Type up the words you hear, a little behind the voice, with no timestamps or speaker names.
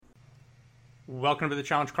Welcome to the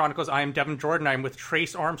Challenge Chronicles. I am Devin Jordan. I'm with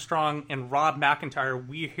Trace Armstrong and Rob McIntyre.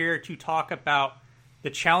 We're here to talk about the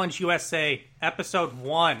Challenge USA Episode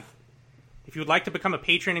 1. If you would like to become a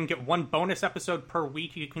patron and get one bonus episode per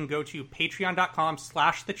week, you can go to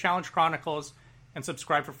patreon.com/The Challenge Chronicles and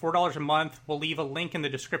subscribe for $4 a month. We'll leave a link in the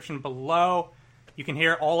description below. You can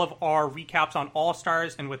hear all of our recaps on All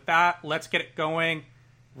Stars. And with that, let's get it going.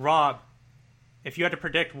 Rob, if you had to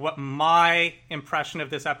predict what my impression of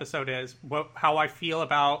this episode is, how I feel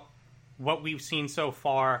about what we've seen so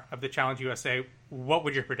far of the Challenge USA, what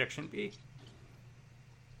would your prediction be?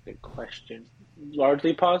 Good question.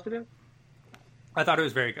 Largely positive? I thought it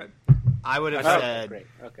was very good. I would have said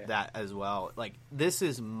Okay. that as well. Like, this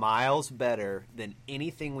is miles better than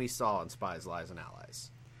anything we saw on Spies, Lies, and Allies.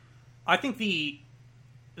 I think the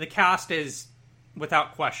cast is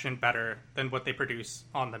without question better than what they produce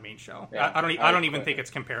on the main show. Yeah, I don't even think it's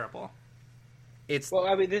comparable. Well,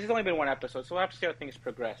 I mean, this has only been one episode, so we'll have to see how things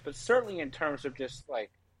progress. But certainly in terms of just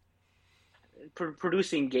like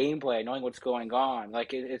producing gameplay, knowing what's going on,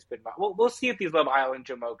 like it's been. We'll see if these Love Island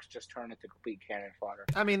jamokes just turn into complete cannon fodder.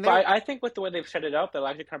 I mean, but I think with the way they've set it up, they'll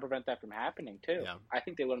actually kind of prevent that from happening too. Yeah. I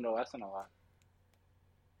think they learned a lesson a lot.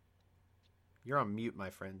 You're on mute, my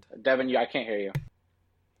friend. Devin, I can't hear you.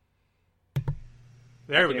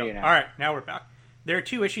 There we go. All right, now we're back. There are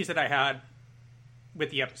two issues that I had with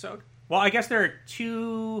the episode. Well, I guess there are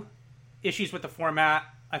two issues with the format.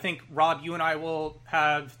 I think, Rob, you and I will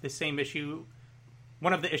have the same issue.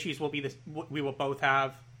 One of the issues will be this: we will both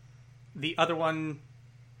have. The other one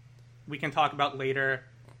we can talk about later.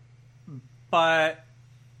 But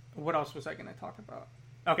what else was I going to talk about?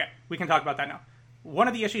 Okay, we can talk about that now. One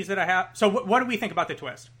of the issues that I have... So what do we think about the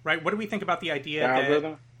twist, right? What do we think about the idea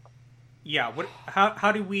that... Yeah,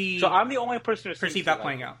 how do we... So I'm the only person who perceive that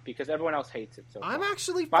playing out? Because everyone else hates it. So I'm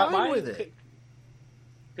actually fine with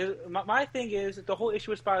it. My thing is, the whole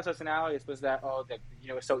issue with Spies, Lies, and Allies was that,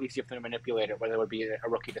 it's so easy for them to manipulate it, whether it would be a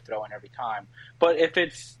rookie to throw in every time. But if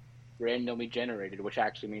it's randomly generated, which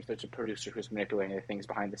actually means there's a producer who's manipulating the things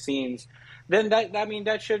behind the scenes, then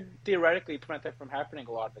that should theoretically prevent that from happening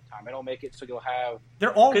a lot of the time. It'll make it so you'll have...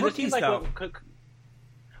 They're all rookies, though.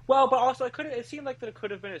 Well, but also it seemed like that it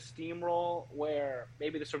could have been a steamroll where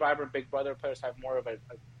maybe the Survivor and Big Brother players have more of a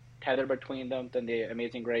tether between them than the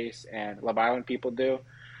Amazing Race and Love Island people do.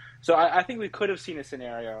 So I think we could have seen a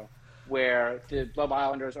scenario where the Love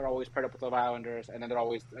Islanders are always paired up with Love Islanders, and then they're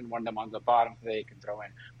always one of them on the bottom that they can throw in.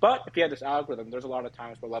 But if you had this algorithm, there's a lot of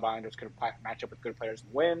times where Love Islanders could match up with good players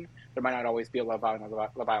and win. There might not always be a Love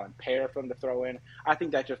Island pair for them to throw in. I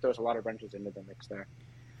think that just throws a lot of wrenches into the mix there.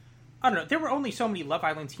 I don't know. There were only so many Love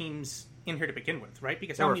Island teams in here to begin with, right?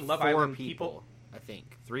 Because there how many Love Island people? I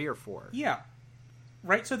think 3 or 4. Yeah,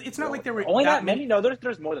 right. So it's not like there were only that many. No,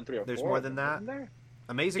 there's more than 3 or 4. There's more than that.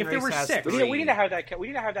 Amazing Race there were has 6. 3. We need to have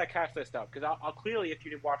that cast list up because I'll clearly, if you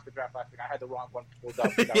didn't watch the draft last week, I had the wrong one pulled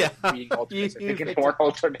up. Yeah. I was reading alternates and thinking more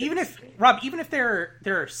alternates. Even if there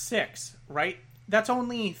are 6, right? That's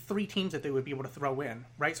only 3 teams that they would be able to throw in,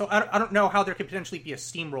 right? So I don't know how there could potentially be a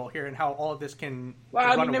steamroll here and how all of this can.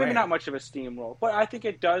 Well, I mean, maybe not much of a steamroll, but I think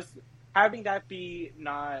it does having that be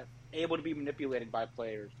not able to be manipulated by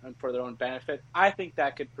players and for their own benefit. I think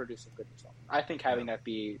that could produce a good result. I think having that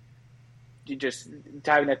be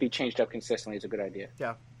changed up consistently is a good idea.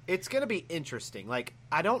 Yeah, it's going to be interesting. Like,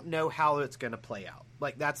 I don't know how it's going to play out.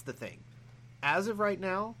 Like, that's the thing. As of right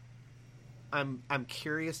now, I'm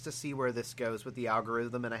curious to see where this goes with the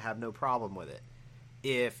algorithm, and I have no problem with it.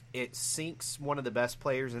 If it sinks one of the best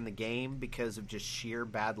players in the game because of just sheer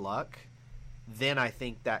bad luck, then I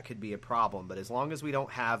think that could be a problem. But as long as we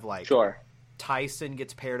don't have, like, Tyson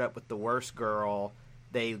gets paired up with the worst girl,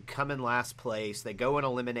 they come in last place, they go in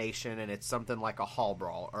elimination, and it's something like a hall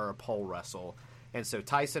brawl or a pole wrestle. And so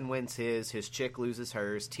Tyson wins his chick loses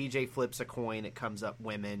hers, TJ flips a coin, it comes up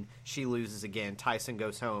women, she loses again, Tyson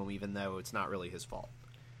goes home even though it's not really his fault.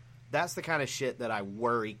 That's the kind of shit that I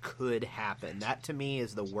worry could happen. That to me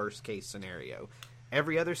is the worst case scenario.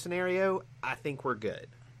 Every other scenario, I think we're good.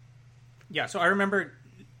 Yeah, so I remember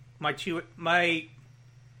I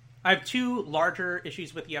have 2 larger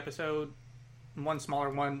issues with the episode, one smaller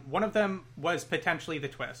one. One of them was potentially the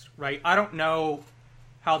twist, right? I don't know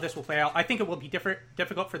how this will play out. I think it will be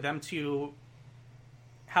difficult for them to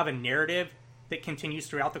have a narrative that continues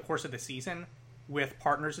throughout the course of the season with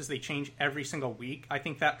partners as they change every single week. I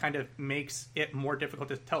think that kind of makes it more difficult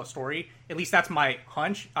to tell a story. At least that's my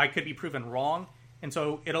hunch. I could be proven wrong. And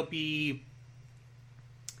so it'll be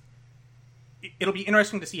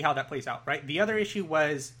interesting to see how that plays out, right? The other issue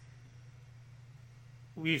was,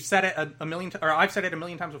 we've said it a million times, or I've said it a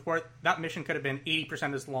million times before, that mission could have been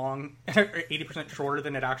 80% as long, or 80% shorter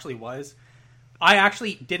than it actually was. I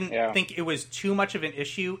actually didn't Yeah. think it was too much of an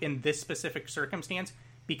issue in this specific circumstance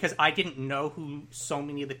because I didn't know who so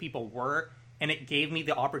many of the people were, and it gave me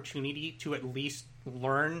the opportunity to at least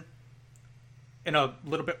learn in a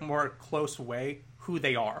little bit more close way who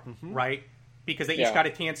they are, right? Because they each Yeah. got a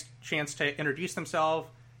chance to introduce themselves,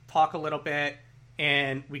 talk a little bit,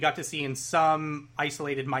 and we got to see in some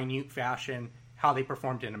isolated, minute fashion how they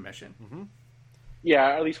performed in a mission. Yeah,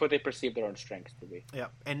 at least what they perceive their own strengths to be. Yeah,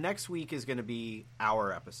 and next week is going to be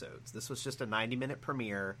our episodes. This was just a 90-minute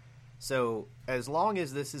premiere. So as long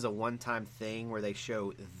as this is a one-time thing where they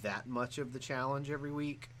show that much of the challenge every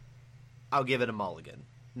week, I'll give it a mulligan.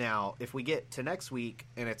 Now, if we get to next week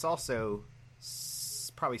and it's also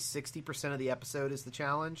probably 60% of the episode is the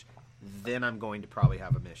challenge, then I'm going to probably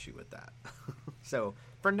have an issue with that. So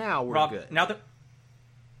for now, we're Rob, good. Now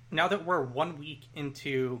that we're 1 week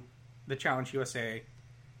into the Challenge USA,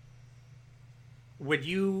 would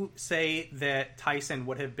you say that Tyson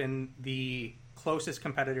would have been the closest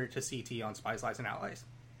competitor to CT on Spies, Lies, and Allies?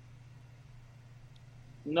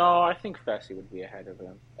 No, I think Fessy would be ahead of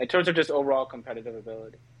him in terms of just overall competitive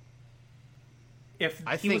ability. If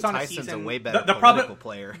I he think was on Tyson's a season, a way better the political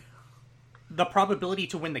player. the probability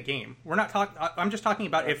to win the game. We're not talking. I'm just talking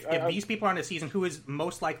about if I- these people are on a season, who is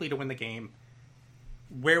most likely to win the game?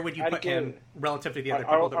 Where would you put him relative to the other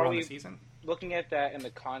people that were on the season? Looking at that in the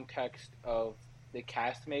context of the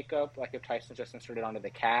cast makeup, like if Tyson's just inserted onto the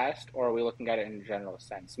cast, or are we looking at it in a general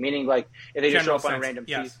sense? Meaning, like if they just show General up on a sense, random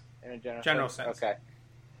yes. season in a General sense. Okay.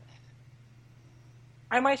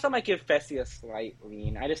 I myself might give Fessy a slight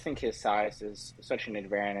lean. I just think his size is such an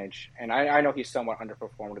advantage, and I know he's somewhat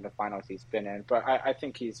underperformed in the finals he's been in, but I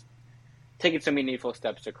think he's taking some meaningful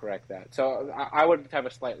steps to correct that. So I would have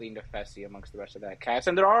a slight lean to Fessy amongst the rest of that cast,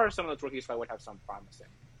 and there are some of those rookies who I would have some promise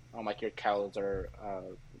in, like your Kells or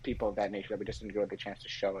people of that nature that we just didn't get the chance to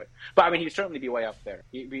show it. But I mean, he'd certainly be way up there.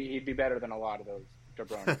 He'd be better than a lot of those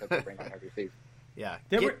jabronis that they bring on every season. Yeah.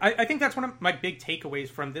 I think that's one of my big takeaways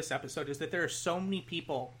from this episode is that there are so many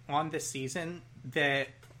people on this season that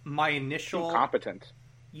my initial Competent.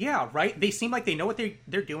 Yeah, right. They seem like they know what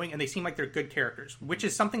they're doing, and they seem like they're good characters, which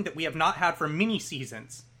is something that we have not had for many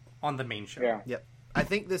seasons on the main show. Yeah. Yep. I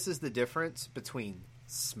think this is the difference between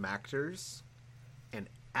smackers and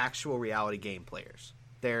actual reality game players.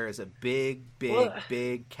 There is a big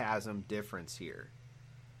chasm difference here.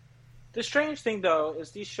 The strange thing, though,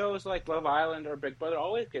 is these shows like Love Island or Big Brother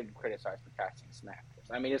always get criticized for casting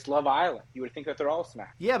smackers. I mean, it's Love Island. You would think that they're all smackers.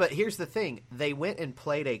 Yeah, but here's the thing. They went and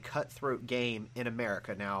played a cutthroat game in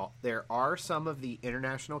America. Now, there are some of the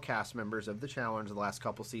international cast members of the Challenge the last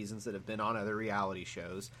couple seasons that have been on other reality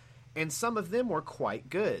shows, and some of them were quite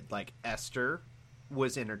good. Like Esther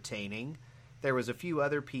was entertaining. There was a few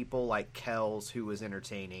other people like Kells who was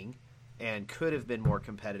entertaining and could have been more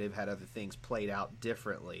competitive had other things played out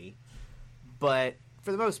differently. But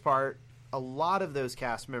for the most part, a lot of those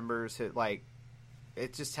cast members had, like,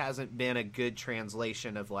 it just hasn't been a good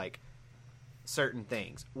translation of, like, certain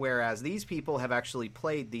things. Whereas these people have actually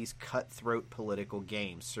played these cutthroat political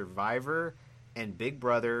games. Survivor and Big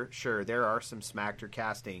Brother, sure, there are some smacked or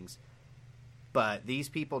castings, but these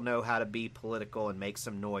people know how to be political and make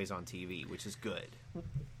some noise on TV, which is good.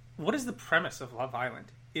 What is the premise of Love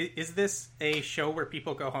Island? Is this a show where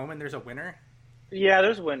people go home and there's a winner? Yeah,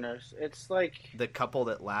 there's winners. It's like The couple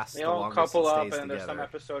that lasts they the all longest couple and up, stays and there's some together.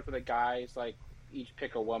 episode where the guys like each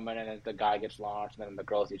pick a woman, and then the guy gets launched, and then the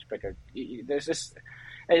girls each pick a. There's just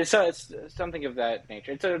it's something of that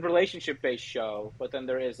nature. It's a relationship-based show, but then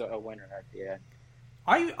there is a winner at the end.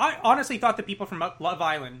 I honestly thought the people from Love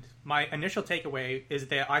Island, my initial takeaway is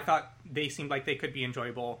that I thought they seemed like they could be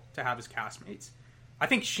enjoyable to have as castmates. I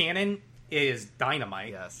think Shannon is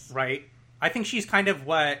dynamite, Yes. right? I think she's kind of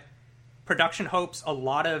what production hopes a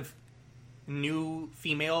lot of new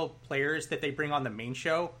female players that they bring on the main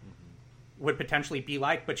show would potentially be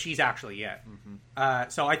like, but she's actually it.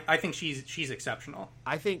 So I think she's exceptional.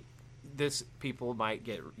 I think this people might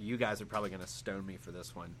get. You guys are probably going to stone me for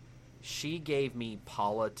this one. She gave me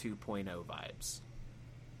Paula 2.0 vibes.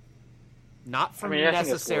 Not from I think it's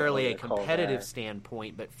necessarily a what they call competitive that.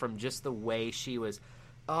 standpoint, but from just the way she was.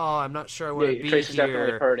 Oh, I'm not sure I want to Yeah, be Trace is definitely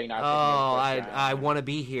here. hurting, not taking it I personally. want to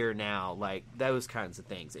be here now. Like those kinds of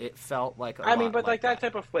things. It felt like a I mean, lot but like that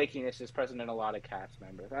that type of flakiness is present in a lot of cast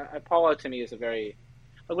members. Paula to me is a very.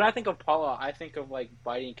 Like when I think of Paula, I think of like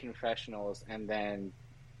biting confessionals and then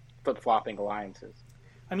flip flopping alliances.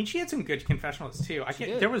 I mean, she had some good confessionals too.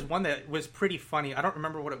 did. There was one that was pretty funny. I don't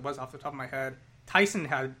remember what it was off the top of my head. Tyson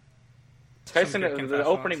had Tyson, good the confessionals.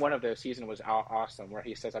 opening one of the season was awesome, where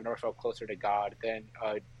he says, "I've never felt closer to God than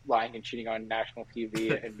lying and cheating on national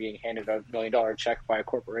TV and being handed $1 million check by a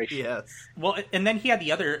corporation." Yes. Well, and then he had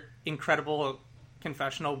the other incredible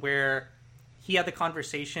confessional where he had the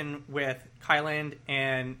conversation with Kyland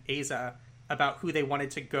and Asa about who they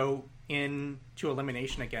wanted to go into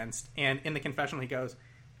elimination against. And in the confessional, he goes,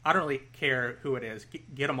 I don't really care who it is.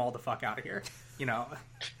 Get them all the fuck out of here. You know?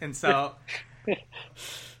 And so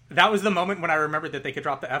that was the moment when I remembered that they could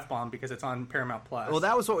drop the F-bomb because it's on Paramount Plus. Well,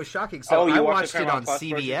 that was what was shocking. So I watched it on Plus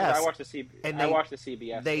CBS. I watched the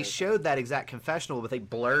CBS. They showed that exact confessional, but they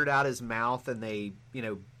blurred out his mouth and they,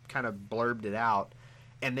 kind of blurbed it out.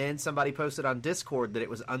 And then somebody posted on Discord that it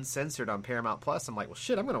was uncensored on Paramount Plus. I'm like, well,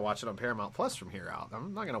 shit, I'm going to watch it on Paramount Plus from here out.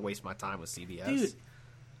 I'm not going to waste my time with CBS. Dude,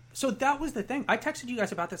 so that was the thing. I texted you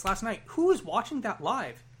guys about this last night. Who was watching that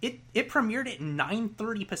live? It premiered at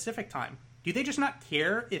 9:30 Pacific time. Do they just not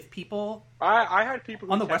care if people... I had people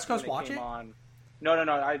who on the West Coast watch it?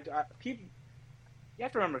 No. People, you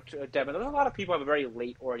have to remember, Devin, there's a lot of people who have a very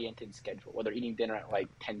late-oriented schedule, where they're eating dinner at like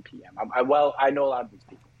 10 p.m. I know a lot of these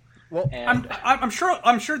people. Well, I'm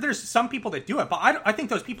sure there's some people that do it, but I think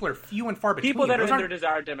those people are few and far between. People that are in their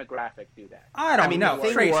desired demographic do that. I don't know.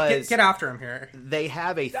 Trace, get after him here. They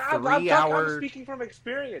have a 3-hour... I'm speaking from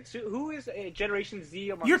experience. Who is a Generation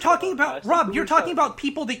Z among... You're talking about, Rob, you're talking about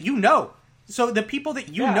people that you know. So the people that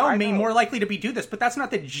you know may more likely to do this, but that's not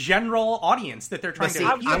the general audience that they're trying to...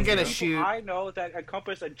 I'm going to shoot... I know that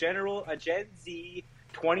encompass a Gen Z...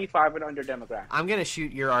 25 and under demographic. I'm going to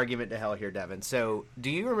shoot your argument to hell here, Devin. So,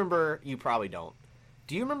 do you remember... You probably don't.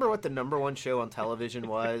 Do you remember what the number one show on television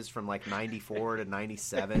was from like 94 to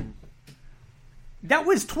 97? That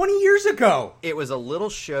was 20 years ago. It was a little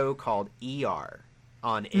show called ER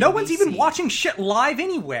on NBC. No one's even watching shit live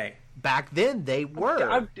anyway. Back then, they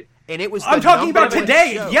were. And it was... I'm talking about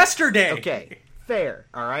today, yesterday. Okay, fair,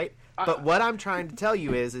 all right? But what I'm trying to tell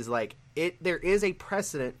you is like... There is a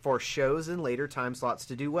precedent for shows in later time slots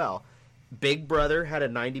to do well. Big Brother had a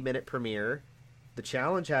 90-minute premiere. The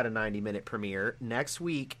Challenge had a 90-minute premiere. Next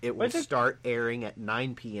week, it will start airing at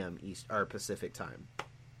 9 p.m. East or Pacific time.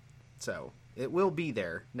 So it will be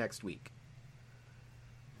there next week.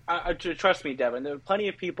 Trust me, Devin. There are plenty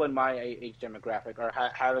of people in my age demographic are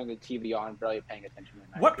having the TV on, barely paying attention.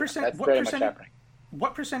 What percent? That's very much happening.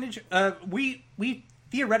 What percentage? We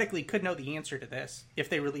theoretically could know the answer to this if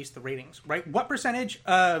they released the ratings, right? What percentage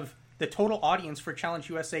of the total audience for Challenge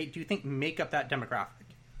USA do you think make up that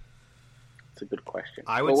demographic? That's a good question.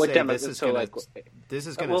 I would say this is going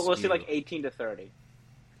to we'll see like 18 to 30.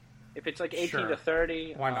 If it's like 18 to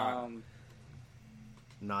 30, why not?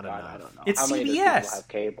 Not enough. I don't know. It's how many CBS. Have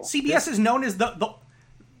cable? CBS is known as the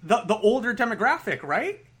older demographic,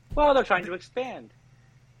 right? Well, they're trying to expand.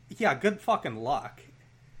 Yeah, good fucking luck.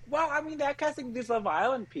 Well, I mean, that casting these Love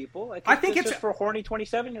Island people. Like, I think it's just for horny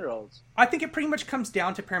 27-year-olds. I think it pretty much comes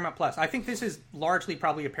down to Paramount Plus. I think this is largely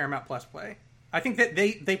probably a Paramount Plus play. I think that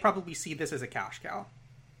they probably see this as a cash cow.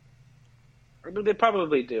 They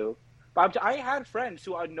probably do. But I had friends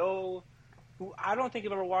who I know, who I don't think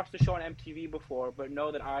have ever watched the show on MTV before, but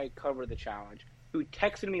know that I cover the Challenge, who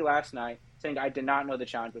texted me last night saying I did not know the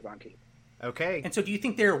Challenge was on cable. Okay. And so do you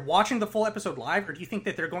think they're watching the full episode live, or do you think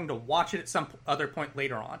that they're going to watch it at some other point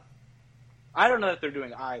later on? I don't know that they're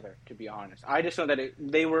doing either, to be honest. I just know that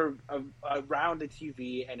they were around the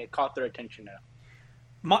TV and it caught their attention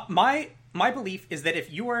enough. My belief is that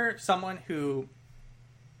if you are someone who,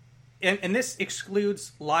 and this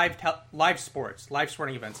excludes live sports, live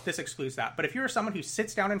sporting events, this excludes that. But if you're someone who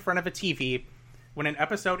sits down in front of a TV when an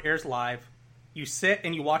episode airs live, you sit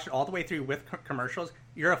and you watch it all the way through with commercials,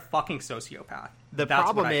 you're a fucking sociopath. The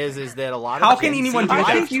problem is that a lot of Gen Z anyone do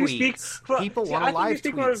live that? people want to live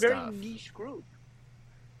tweet a very stuff. niche group.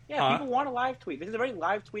 Yeah, people want to live tweet. This is a very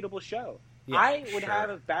live tweetable show. Yeah, I would have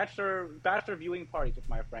a bachelor viewing parties with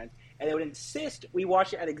my friends, and they would insist we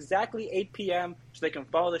watch it at exactly 8 p.m. so they can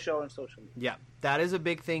follow the show on social media. Yeah, that is a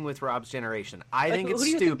big thing with Rob's generation. I think it's who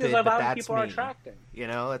do you stupid, think these Love but Island that's people me. are attracting? You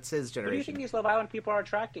know, that's his generation. Who do you think these Love Island people are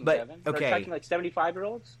attracting, But, Devin? okay. They're attracting like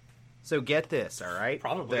 75-year-olds? So get this, all right?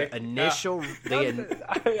 Probably. The initial...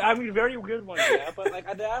 I mean, very good ones, yeah. But like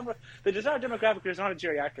the desired demographic is not a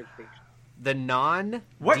geriatric patient. The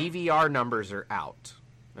non-DVR numbers are out,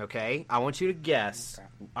 okay? I want you to guess,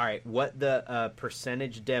 all right, what the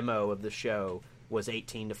percentage demo of the show was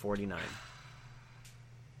 18 to 49.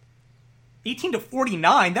 18 to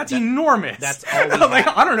 49? That's enormous. That's all we like,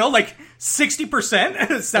 have. I don't know, like 60%?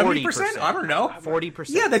 70%? I don't know. 40%.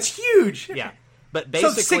 Yeah, that's huge. Yeah. But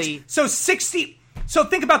basically... So 60... So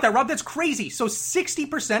think about that, Rob. That's crazy. So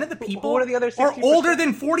 60% of the people What are the other are 60%? older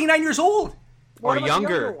than 49 years old. or about the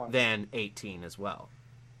younger ones? than 18 as well.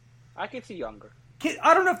 I can see younger.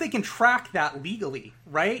 I don't know if they can track that legally,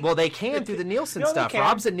 right? Well, they can through the Nielsen No, they stuff. can.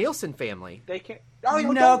 Rob's a Nielsen family. They can't. No,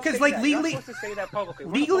 don't 'cause, say like, that. legally- You're not supposed to say that publicly.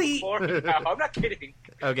 We're legally- not on the floor now. I'm not kidding.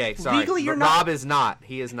 Okay, sorry. Legally, you're But not- Rob is not.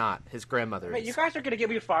 He is not. His grandmother Mate, is. you guys are gonna get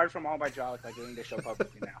me fired from all my jobs by doing this show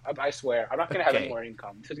publicly now. I swear, I'm not gonna have Okay. any more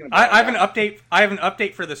income. This is gonna be I have an update. I have an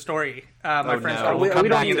update for the story. My Oh, friends, no. will We'll come come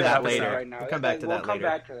back back to to that that later. later. Right now. We'll come back to that We'll come later.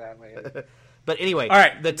 back to that later. But anyway, All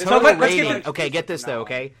right, the so total let's get rating. into- Okay, get this though. No.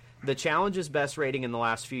 Okay, the challenge's best rating in the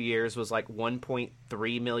last few years was like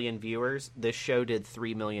 1.3 million viewers. This show did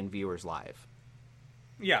 3 million viewers live.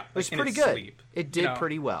 Yeah, It's in pretty its good. sleep, It you did know?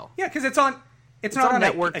 pretty well. Yeah, because it's not on on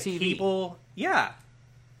network a TV. cable. Yeah,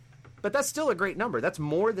 But that's still a great number. That's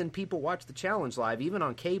more than people watch the challenge live, even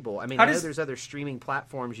on cable. I mean, How I know does- there's other streaming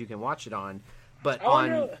platforms you can watch it on, but I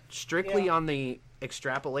wonder- strictly yeah. on the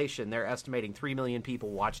extrapolation, they're estimating 3 million people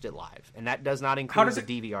watched it live, and that does not include does the it-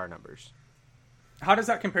 DVR numbers. how does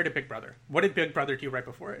that compare to Big Brother? What did Big Brother do right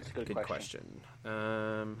before it? Good Good question.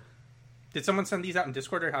 question. Did someone send these out in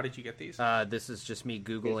Discord, or how did you get these? This is just me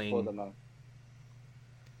Just pull googling. them up.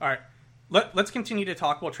 All right, let's continue to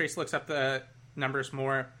talk while Trace looks up the numbers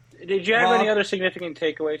more. Did you have Rob- any other significant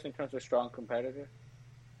takeaways in terms of strong competitor?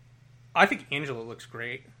 I think Angela looks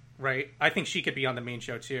great. Right, I think she could be on the main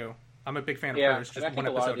show too. I'm a big fan of Yeah, hers. and Just I think one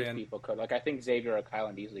a lot of episode these in. people could. Like, I think Xavier or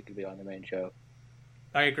Kylan easily could be on the main show.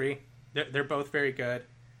 I agree. They're both very good.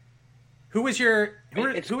 Who was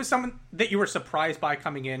who was someone that you were surprised by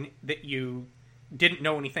coming in that you didn't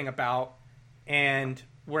know anything about and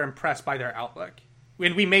were impressed by their outlook?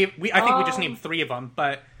 And I think we just named three of them,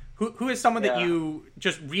 but who is someone that Yeah. you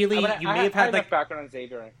just really I mean, you I may have had had enough like background on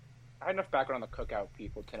Xavier. I had enough background on the Cookout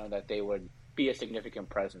people to know that they would be a significant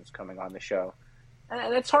presence coming on the show.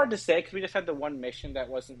 And it's hard to say because we just had the one mission that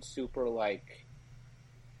wasn't super like.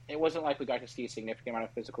 It wasn't like we got to see a significant amount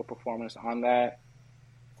of physical performance on that.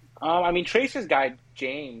 I mean, Trace's guy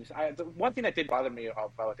James. The one thing that did bother me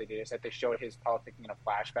about what they did is that they showed his politicking in a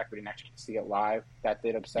flashback. We didn't actually see it live. That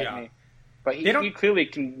did upset me. But he clearly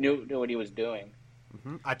knew what he was doing.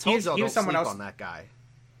 I told y'all he don't was someone sleep else- on that guy.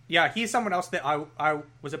 Yeah, he's someone else that I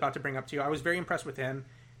was about to bring up to you. I was very impressed with him.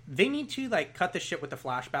 They need to like cut the shit with the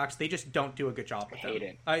flashbacks. They just don't do a good job with I hate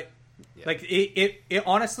them. it. Like it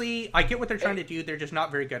honestly, I get what they're trying to do. They're just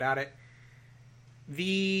not very good at it.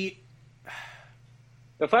 The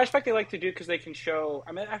flashback they like to do because they can show.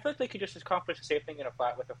 I mean, I feel like they could just accomplish the same thing with a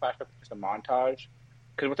flashback, with just a montage.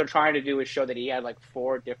 Because what they're trying to do is show that he had like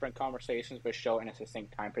 4 different conversations, but show in a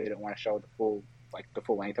succinct time period. They didn't want to show the full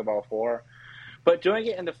length of all 4. But doing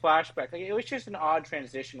it in the flashback, like, it was just an odd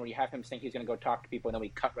transition where you have him think he's going to go talk to people, and then we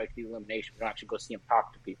cut right to the elimination. We don't actually go see him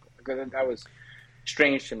talk to people. Because that was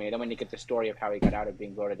strange to me. Then when you get the story of how he got out of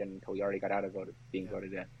being voted in until he already got out of being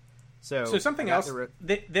voted in. so something I got else the re-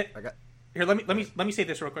 that I got- here let me say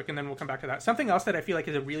this real quick and then we'll come back to that. Something else that I feel like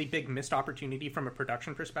is a really big missed opportunity from a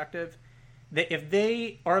production perspective. That if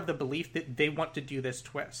they are of the belief that they want to do this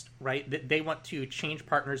twist, right? That they want to change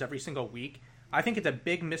partners every single week, I think it's a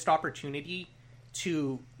big missed opportunity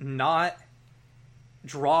to not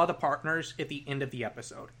draw the partners at the end of the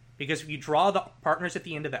episode. Because if you draw the partners at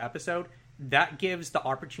the end of the episode, that gives the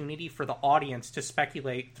opportunity for the audience to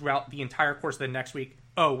speculate throughout the entire course of the next week.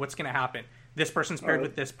 Oh, what's going to happen? This person's paired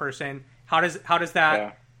with this person. How does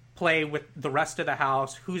that play with the rest of the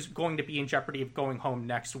house? Who's going to be in jeopardy of going home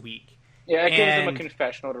next week? Yeah, it gives them a And-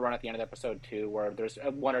 confessional to run at the end of episode 2 where there's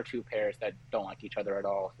 1 or 2 pairs that don't like each other at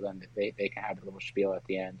all, so then they can have a little spiel at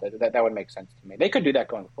the end. That would make sense to me. They could do that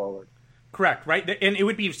going forward. Correct, right? And it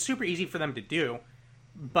would be super easy for them to do.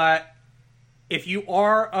 But if you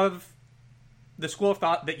are of the school of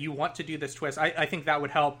thought that you want to do this twist, I think that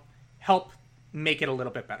would help make it a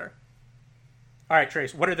little bit better. All right,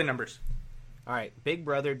 Trace, what are the numbers? All right, Big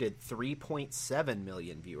Brother did 3.7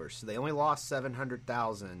 million viewers, so they only lost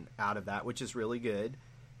 700,000 out of that, which is really good.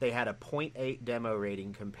 They had a 0.8 demo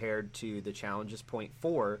rating compared to the Challenge's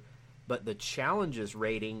 0.4, but the Challenge's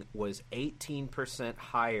rating was 18%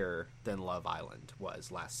 higher than Love Island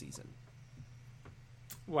was last season.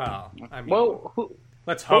 Well, I mean, Well,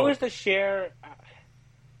 let's what hope. was the share?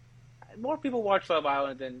 More people watch Love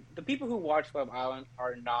Island than the people who watch Love Island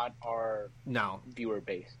are not our No, viewer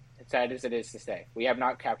base. As sad as it is to say, we have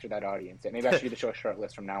not captured that audience yet. Maybe I should do the show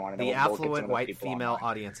shirtless from now on. And the we'll get some affluent of those white people female online.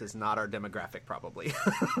 audience is not our demographic, probably.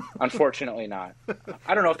 Unfortunately, not.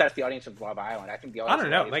 I don't know if that's the audience of Love Island. I think the audience. I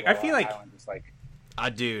don't know. of Like, Love I feel like- Island is like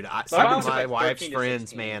Dude, Love some of Island's my like wife's 13 to friends,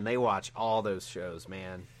 16. man, they watch all those shows,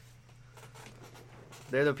 man.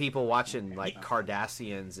 They're the people watching like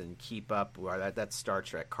Cardassians and keep up. Or that's Star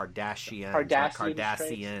Trek. Kardashians, not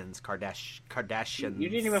Cardassians, Kardashians. You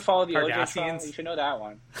didn't even follow the OJ trial. Kardashians. You should know that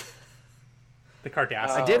one. The Kardashians.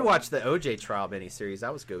 I did watch the OJ trial miniseries.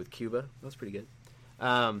 That was good with Cuba. That was pretty good.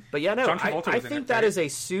 But yeah, no, I think that is a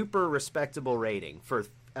super respectable rating for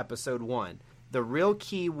episode 1. The real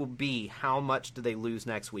key will be how much do they lose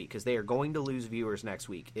next week, because they are going to lose viewers next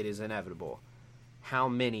week. It is inevitable. How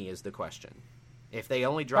many is the question? If they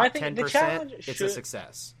only drop 10%, it's a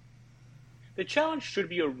success. The challenge should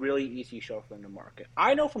be a really easy show for them to market.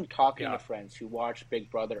 I know from talking to friends who watch Big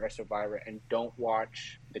Brother or Survivor and don't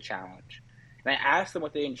watch the challenge, and I ask them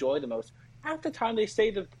what they enjoy the most. Half the time they say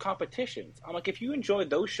the competitions. I'm like, if you enjoy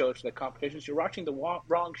those shows for the competitions, you're watching the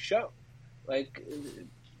wrong show. Like,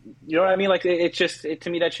 you know what I mean? Like, it's just, to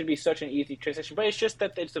me, that should be such an easy transition. But it's just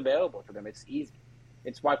that it's available to them. It's easy.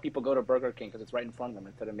 It's why people go to Burger King, because it's right in front of them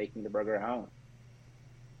instead of making the burger at home.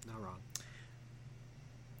 Not wrong.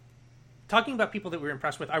 Talking about people that we were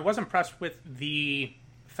impressed with, I was impressed with the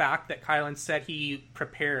fact that Kylan said he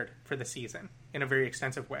prepared for the season in a very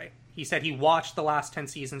extensive way. He said he watched the last 10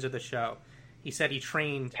 seasons of the show. He said he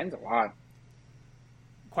trained 10's a lot.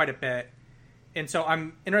 Quite a bit. And so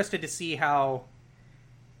I'm interested to see how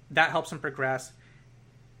that helps him progress.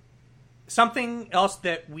 Something else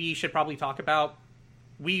that we should probably talk about.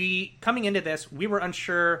 Coming into this, we were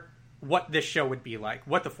unsure what this show would be like,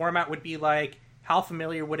 what the format would be like, how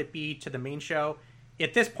familiar would it be to the main show.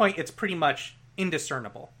 At this point, it's pretty much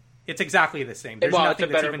indiscernible. It's exactly the same. There's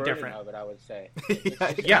nothing that's even different. Of it, I would say.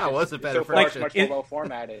 Yeah, it was a better version. Much more well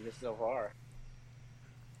formatted so far.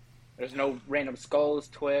 There's no random skulls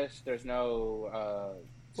twist. There's no.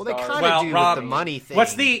 Well, they kind of do Rob, with the money thing.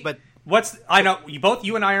 I know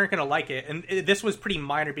you and I aren't going to like it, and this was pretty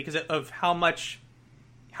minor because of how much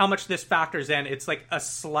this factors in. It's like a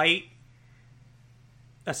slight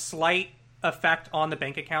effect on the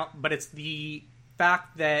bank account, but it's the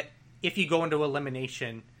fact that if you go into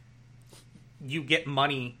elimination, you get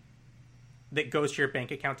money that goes to your bank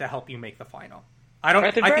account to help you make the final.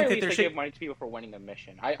 I think that there should give money to people for winning the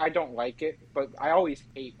mission. I don't like it, but I always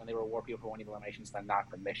hate when they reward people for winning the eliminations than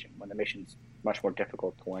not the mission. When the mission's much more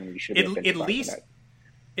difficult to win, you should be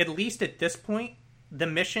at least at this point, the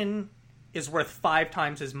mission is worth 5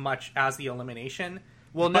 times as much as the elimination.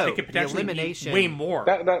 Well, no, it could potentially the elimination be way more.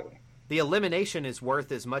 The elimination is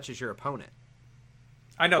worth as much as your opponent.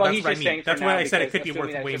 I know, that's what I mean. That's why I said it could be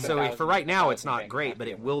worth way more. So for right now, it's not great, but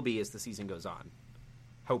it will be as the season goes on.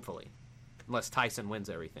 Hopefully. Unless Tyson wins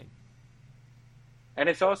everything. And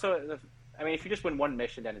it's also, I mean, if you just win one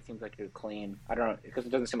mission, then it seems like you're clean. I don't know, because it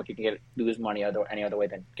doesn't seem like you can lose money any other way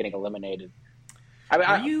than getting eliminated. I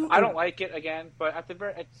mean, I don't like it again, but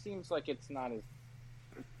it seems like it's not as.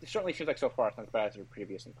 It certainly seems like so far it's not as bad as the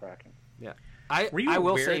previous in Kraken. Yeah, I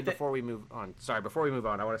will say before we move on. Sorry, before we move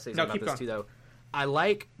on, I want to say something about this too, though. I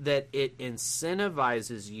like that it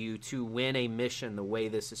incentivizes you to win a mission the way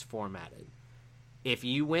this is formatted. If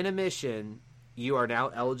you win a mission, you are now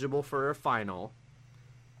eligible for a final,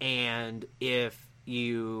 and if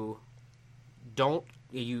you don't,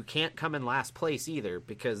 you can't come in last place either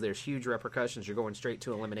because there's huge repercussions. You're going straight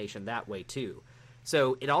to elimination that way too.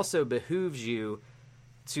 So it also behooves you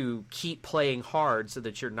to keep playing hard so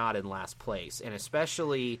that you're not in last place, and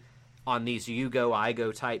especially on these you go, I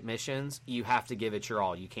go type missions, you have to give it your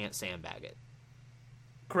all. You can't sandbag it.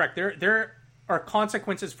 Correct. There are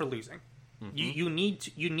consequences for losing. Mm-hmm.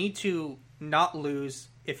 You need to not lose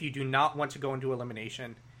if you do not want to go into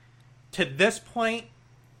elimination. To this point,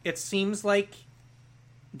 it seems like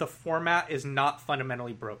the format is not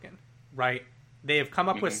fundamentally broken, right? They have come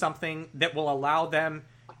up with something that will allow them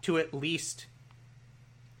to at least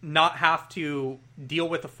not have to deal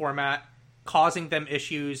with the format causing them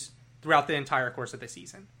issues throughout the entire course of the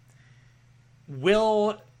season.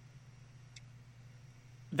 Will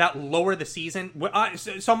that lower the season?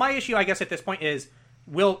 So my issue, I guess, at this point is,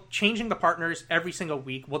 will changing the partners every single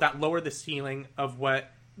week, will that lower the ceiling of what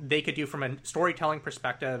they could do from a storytelling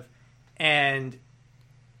perspective and,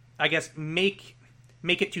 I guess, make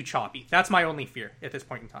it too choppy? That's my only fear at this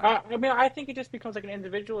point in time. I mean, I think it just becomes like an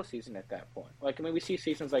individual season at that point. Like, I mean, we see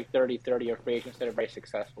seasons like 30-30 or free agents that are very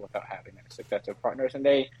successful without having their successive partners, and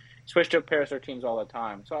they switch to pairs or teams all the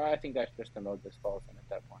time. So I think that's just the mode this falls in at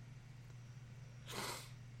that point.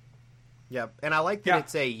 Yeah, and I like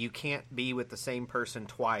that it's you can't be with the same person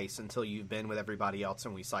twice until you've been with everybody else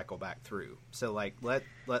and we cycle back through. So, like,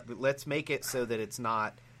 let's make it so that it's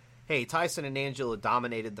not, hey, Tyson and Angela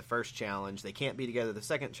dominated the first challenge. They can't be together the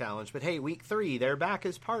second challenge. But, hey, week 3, they're back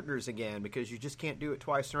as partners again because you just can't do it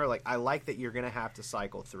twice in a row. Like, I like that you're going to have to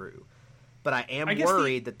cycle through. But I am guess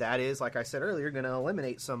worried that is, like I said earlier, going to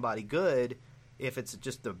eliminate somebody good if it's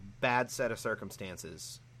just a bad set of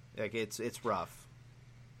circumstances. Like, it's rough.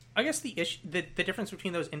 I guess the difference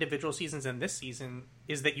between those individual seasons and this season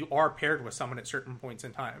is that you are paired with someone at certain points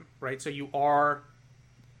in time, right? So you are,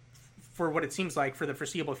 for what it seems like, for the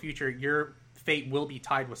foreseeable future, your fate will be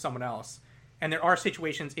tied with someone else. And there are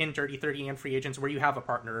situations in Dirty 30 and Free Agents where you have a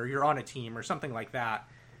partner or you're on a team or something like that.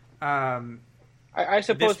 I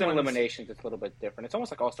suppose in eliminations it's a little bit different. It's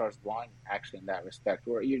almost like All Stars 1, actually, in that respect,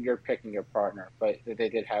 where you're picking your partner, but they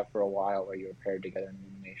did have for a while where you were paired together in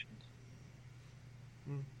eliminations.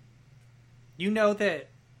 You know that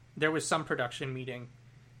there was some production meeting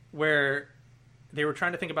where they were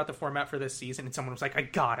trying to think about the format for this season, and someone was like, I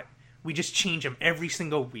got it. We just change them every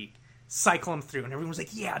single week. Cycle them through. And everyone was like,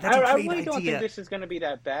 yeah, that's a great idea. I really don't think this is going to be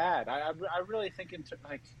that bad. I really think it's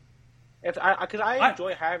like... Because I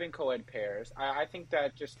enjoy having co-ed pairs. I think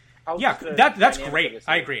that just helps. Yeah, that's great.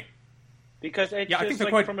 I agree. Because it's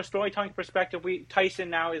just like from a storytelling perspective, Tyson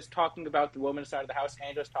now is talking about the women's side of the house,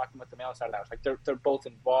 Angela's talking about the male side of the house. Like they're both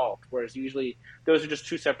involved, whereas usually those are just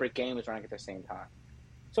two separate games running at the same time.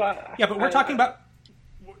 So but we're talking about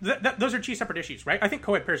those are two separate issues, right? I think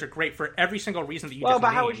co-ed pairs are great for every single reason that you just named.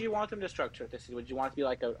 Well, but how would you want them to structure this? Would you want it to be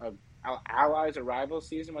like a allies or rivals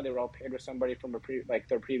season where they were all paired with somebody from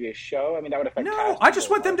their previous show? I mean, that would affect. No, I just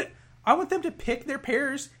want them to. I want them to pick their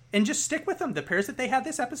pairs and just stick with them. The pairs that they had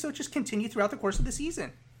this episode just continue throughout the course of the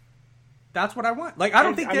season. That's what I want. Like, I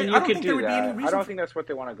don't think there would be any reason. I don't think that's what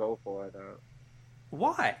they want to go for, though.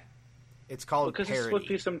 Why? It's called because parody. It's supposed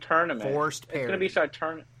to be some tournament. Forced parody. It's going to be some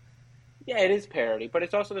tournament. Yeah, it is parody, but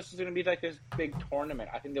it's also this is going to be like this big tournament.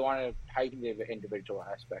 I think they want to heighten the individual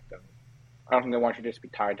aspect of it. I don't think they want you to just be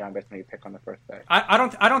tied down based on who you pick on the first day. I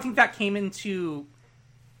don't think that came into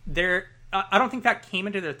their. I don't think that came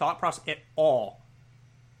into their thought process at all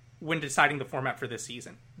when deciding the format for this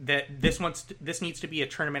season. That this needs to be a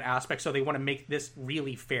tournament aspect, so they want to make this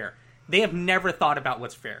really fair. They have never thought about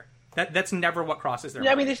what's fair. That's never what crosses their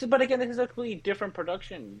mind. I mean, this is a completely different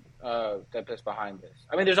production that's behind this.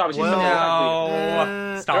 I mean, there's obviously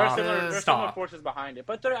stop. There are similar forces behind it,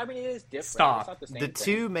 but it is different. Stop. It's not the same The thing.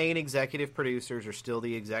 two main executive producers are still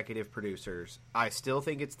the executive producers. I still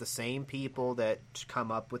think it's the same people that come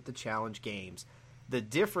up with the challenge games. The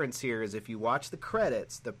difference here is if you watch the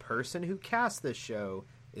credits, the person who cast this show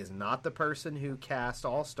is not the person who cast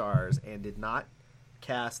All Stars and did not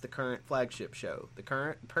cast the current flagship show. The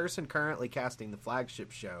current person currently casting the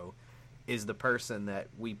flagship show is the person that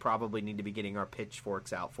we probably need to be getting our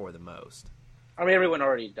pitchforks out for the most. I mean, everyone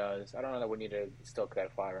already does. I don't know that we need to stoke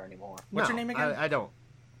that fire anymore. What's your name again? I don't.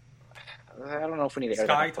 I don't know if we need to.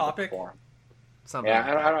 Sky Topic? Something.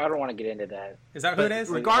 Yeah, I don't want to get into that. Is that who it is?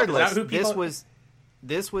 Regardless, is that who people...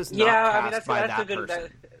 this was not cast by that's that a good,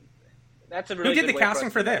 person. That's a really who did good the way casting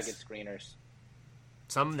for this? Get screeners.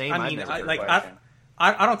 Some name I mean, never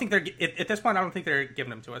I don't think they're at this point. I don't think they're giving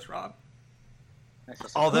them to us, Rob.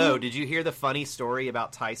 Although, did you hear the funny story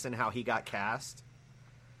about Tyson? How he got cast?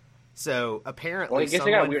 So apparently, I guess they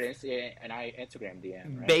got a weird Instagram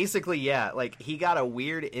DM. Right? Basically, yeah. Like he got a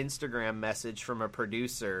weird Instagram message from a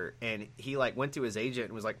producer, and he went to his agent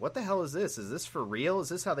and was like, "What the hell is this? Is this for real? Is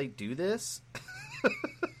this how they do this?"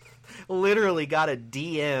 Literally got a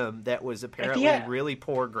DM that was apparently really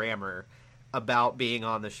poor grammar about being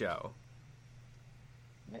on the show.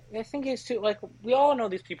 The thing is, too, we all know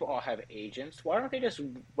these people all have agents. Why don't they just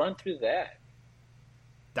run through that?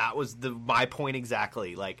 That was my point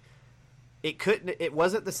exactly. It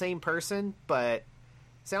wasn't the same person, but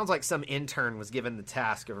sounds like some intern was given the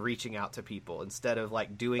task of reaching out to people instead of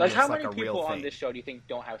doing this how like many a real people thing. on this show do you think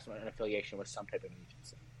don't have an affiliation with some type of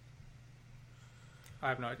agency? I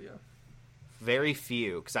have no idea. Very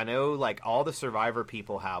few, because I know all the Survivor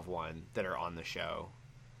people have one that are on the show.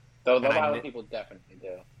 The Love Island people definitely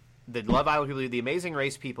do. The Love Island people do. The Amazing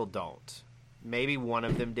Race people don't. Maybe one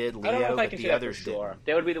of them did, Leo, I don't know if I can but say the that for others sure. didn't.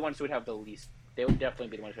 They would be the ones who would have the least. They would definitely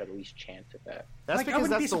be the ones who have the least chance at that. That's because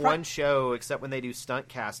that's the one show, except when they do stunt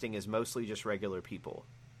casting, is mostly just regular people.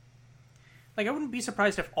 I wouldn't be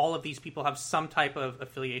surprised if all of these people have some type of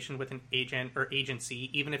affiliation with an agent or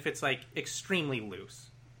agency, even if it's extremely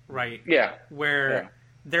loose, right? Yeah. Where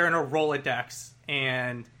they're in a Rolodex,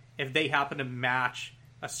 and if they happen to match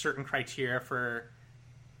a certain criteria for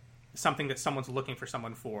something that someone's looking for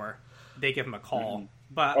someone for, they give them a call. Mm-hmm.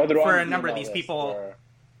 But for a number of these people,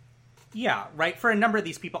 for a number of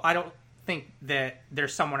these people, I don't think that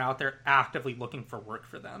there's someone out there actively looking for work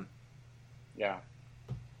for them. Yeah.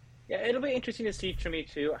 Yeah, it'll be interesting to see, to me,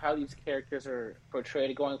 too, how these characters are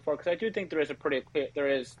portrayed going forward, because I do think there is I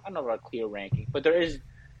don't know about a clear ranking, but there is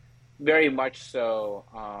very much so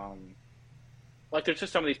like there's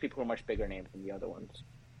just some of these people who are much bigger names than the other ones.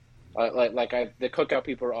 The Cookout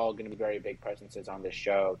people are all going to be very big presences on this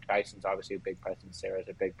show. Tyson's obviously a big presence. Sarah's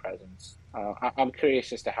a big presence. I'm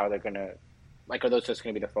curious as to how they're going to, like, are those just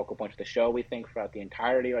going to be the focal point of the show, we think, throughout the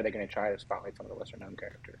entirety, or are they going to try to spotlight some of the lesser-known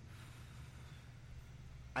characters?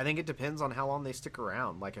 I think it depends on how long they stick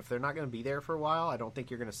around. Like, if they're not going to be there for a while, I don't think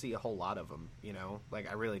you're going to see a whole lot of them, you know? Like,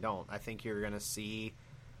 I really don't. I think you're going to see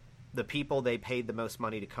the people they paid the most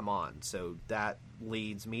money to come on. So that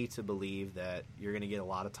leads me to believe that you're going to get a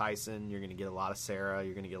lot of Tyson, you're going to get a lot of Sarah,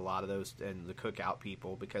 you're going to get a lot of those, and the Cookout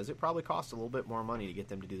people, because it probably costs a little bit more money to get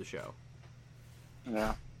them to do the show.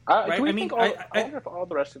 Yeah. Right? Do we I mean, think I wonder if all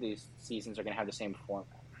the rest of these seasons are going to have the same format?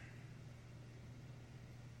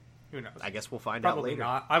 Who knows? I guess we'll find Probably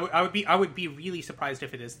out later. not. I would be really surprised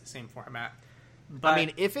if it is the same format. But I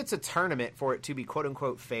mean, if it's a tournament for it to be "quote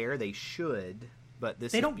unquote" fair, they should. But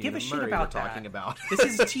this they don't give a shit about that. Talking about. This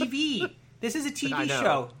is TV. This is a TV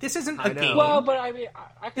show. This isn't a game. Well, but I mean,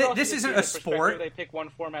 I could also This just isn't see a the perspective sport. They pick one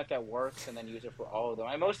format that works and then use it for all of them.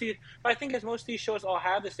 I think as most of these shows all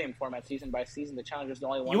have the same format season by season, the challenge is the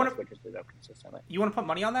only one that switches it up consistently. You want to put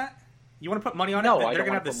money on that? You want to put money on No, it? That I they're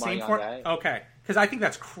don't going to wanna have the put money same on format? that. Okay. Because I think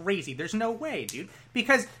that's crazy. There's no way, dude.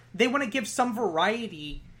 Because they want to give some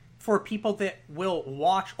variety for people that will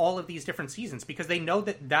watch all of these different seasons, because they know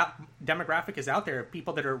that demographic is out there,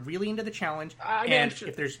 people that are really into the challenge, and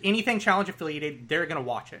if there's anything challenge affiliated, they're going to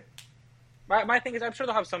watch it. My thing is, I'm sure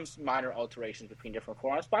they'll have some minor alterations between different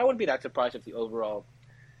formats, but I wouldn't be that surprised if the overall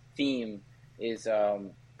theme is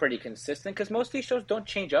pretty consistent, because most of these shows don't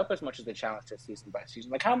change up as much as the challenge does season by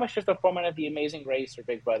season. Like, how much does the format of The Amazing Race or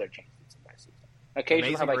Big Brother change season by season?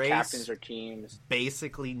 Occasionally they'll have, like, captains or teams.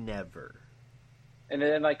 Basically never. And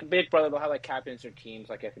then, like, Big Brother, they'll have, like, captains or teams,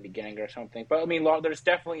 like, at the beginning or something. But, I mean, there's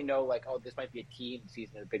definitely no, like, oh, this might be a team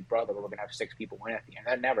season of Big Brother where we're going to have 6 people win at the end.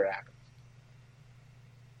 That never happens.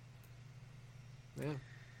 Yeah.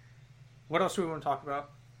 What else do we want to talk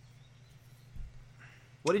about?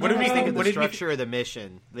 What did you think of the structure of the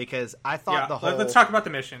mission? Because I thought the whole... Let's talk about the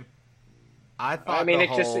mission. I thought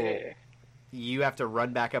you have to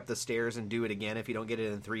run back up the stairs and do it again if you don't get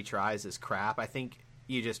it in 3 tries is crap. I think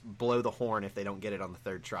you just blow the horn if they don't get it on the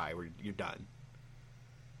 3rd try, or you're done.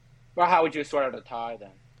 Well, how would you sort out a tie,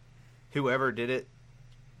 then? Whoever did it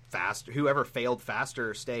faster, whoever failed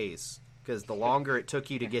faster stays. Because the longer it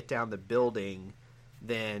took you to get down the building,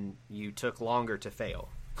 then you took longer to fail.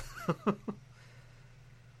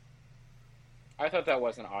 I thought that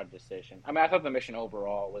was an odd decision. I mean, I thought the mission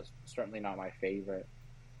overall was certainly not my favorite.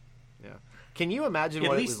 Yeah. Can you imagine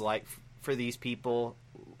what it was like for these people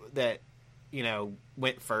that, you know,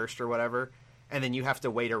 went first or whatever, and then you have to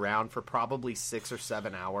wait around for probably 6 or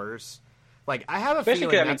 7 hours? Like, I have a feeling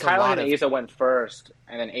that's Kylie a lot and of... Asa went first,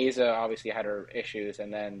 and then Asa obviously had her issues,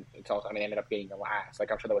 and then it's also, they ended up getting the last.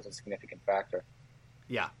 Like, I'm sure that was a significant factor.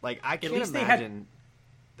 Yeah, like, I can't imagine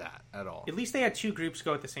that at all. At least they had 2 groups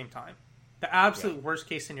go at the same time. The absolute worst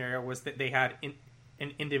case scenario was that they had an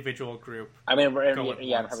individual group. I mean,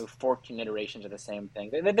 having 14 iterations of the same thing.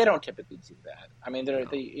 They don't typically do that. I mean,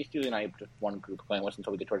 it's usually not just one group playing once until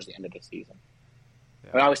we get towards the end of the season. Yeah.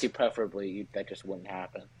 I mean, obviously, preferably, that just wouldn't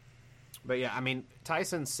happen. But yeah, I mean,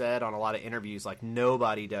 Tyson said on a lot of interviews, like,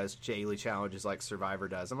 nobody does daily challenges like Survivor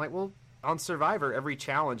does. I'm like, well, on Survivor, every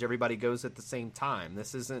challenge, everybody goes at the same time.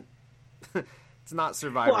 This isn't... It's not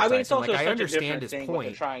Survivor. Well, I mean, it's also I such understand a different his thing point. what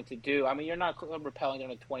they're trying to do. I mean, you're not rappelling down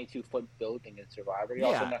a 22-foot building in Survivor.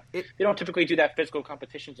 They don't typically do that physical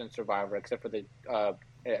competitions in Survivor, except for the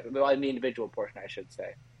individual portion, I should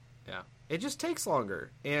say. Yeah, it just takes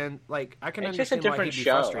longer, and like I can it's understand just a why different he'd be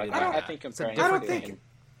show. frustrated. I think comparing. I don't think.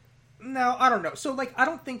 No, I don't know. So, like, I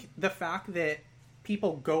don't think the fact that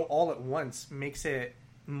people go all at once makes it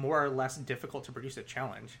more or less difficult to produce a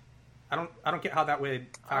challenge. I don't get how that would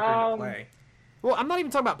factor into play. Well, I'm not even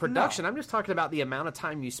talking about production. No. I'm just talking about the amount of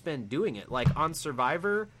time you spend doing it. Like, on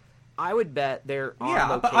Survivor, I would bet they're on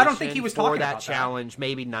location but I don't think he was talking for that about challenge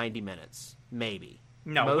maybe 90 minutes. Maybe.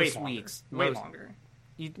 No, most way weeks. Way longer.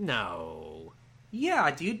 No. Yeah,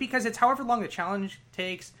 dude, because it's however long the challenge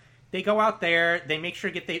takes. They go out there, they make sure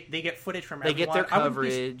they get footage from everyone. They get their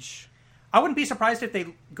coverage. I wouldn't be surprised if they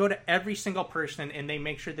go to every single person and they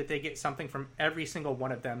make sure that they get something from every single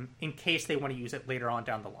one of them in case they want to use it later on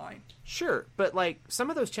down the line. Sure, but like some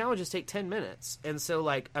of those challenges take 10 minutes. And so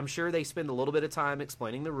like I'm sure they spend a little bit of time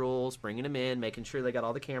explaining the rules, bringing them in, making sure they got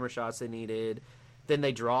all the camera shots they needed. Then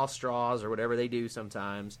they draw straws or whatever they do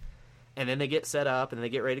sometimes. And then they get set up and they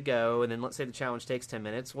get ready to go. And then let's say the challenge takes 10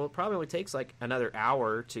 minutes. Well, it probably only takes like another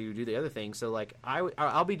hour to do the other thing. So like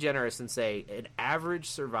I'll be generous and say an average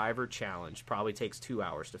Survivor challenge probably takes 2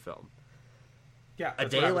 hours to film. Yeah, a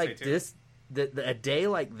day like this a day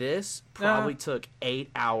like this probably took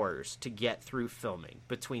 8 hours to get through filming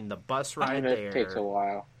between the bus ride there. It takes a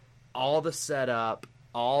while. All the setup,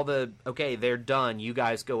 okay, they're done. You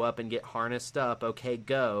guys go up and get harnessed up. Okay,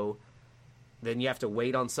 go. Then you have to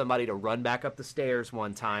wait on somebody to run back up the stairs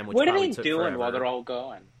one time. Which what are they took doing forever. while they're all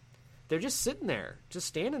going? They're just sitting there, just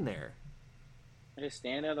standing there. They just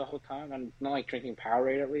stand there the whole time and not like drinking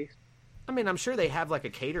Powerade at least. I mean, I'm sure they have like a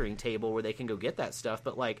catering table where they can go get that stuff,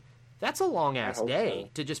 but like that's a long ass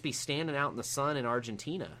day to just be standing out in the sun in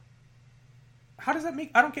Argentina. How does that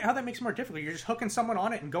make? I don't get how that makes it more difficult. You're just hooking someone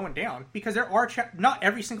on it and going down because there are not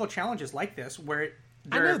every single challenge is like this where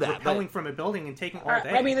they're rappelling from a building and taking all day.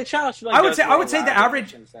 I mean, the challenge. I would say the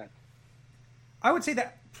average. I would say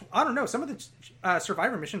that I don't know. Some of the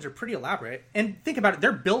Survivor missions are pretty elaborate, and think about it.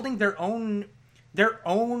 They're building their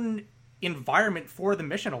own environment for the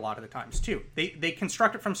mission a lot of the times too. They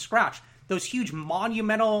construct it from scratch. Those huge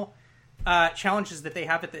monumental challenges that they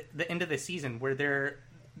have at the end of the season, where they're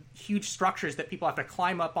huge structures that people have to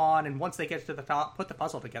climb up on, and once they get to the top, put the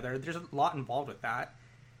puzzle together. There's a lot involved with that.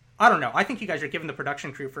 I don't know. I think you guys are giving the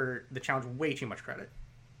production crew for the challenge way too much credit.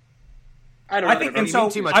 I think, and so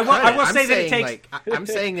I will say that it takes. I'm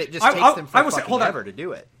saying it just takes them forever to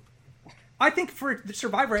do it. I think for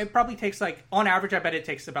Survivor, it probably takes on average, I bet it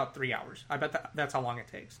takes about 3 hours. I bet that's how long it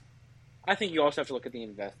takes. I think you also have to look at the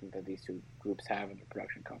investment that these two groups have in the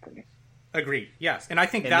production companies. Agreed. Yes, and I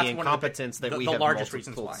think that's the one of the largest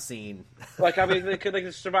reasons why. Seen. I mean,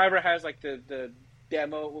 the Survivor has the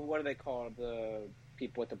demo. What do they call it? The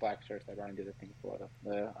people with the black shirts that run and do the thing for them.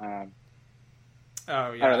 I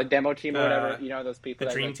don't know, the demo team or whatever. Those people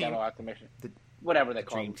that dream team, demo out the mission, whatever they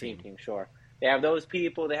call them, dream team. Sure, they have those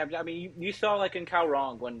people. They have. I mean, you saw in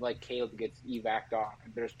Calrong when Caleb gets evac'd off.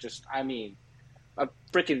 There's just, a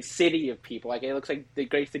freaking city of people. It looks like the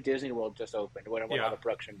Grace to Disney World just opened when all the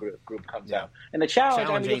production group comes out. And the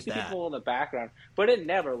challenge you see people in the background, but it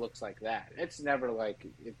never looks like that. It's never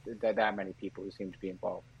that many people who seem to be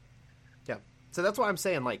involved. Yeah. So that's why I'm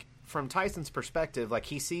saying, from Tyson's perspective,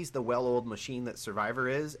 he sees the well-oiled machine that Survivor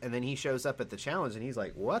is, and then he shows up at the challenge, and he's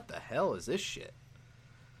like, what the hell is this shit?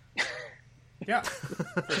 Yeah,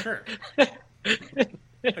 for sure.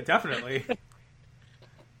 Definitely.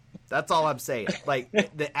 That's all I'm saying.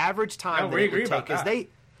 The average time that it would take is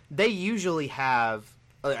they usually have,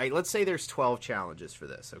 let's say there's 12 challenges for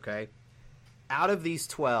this, okay? Out of these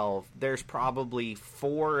 12, there's probably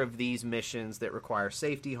 4 of these missions that require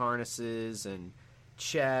safety harnesses and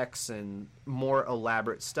checks and more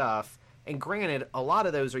elaborate stuff. And granted, a lot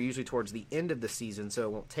of those are usually towards the end of the season, so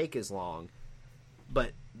it won't take as long.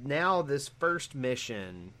 But now this first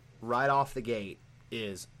mission, right off the gate,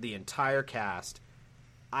 is the entire cast.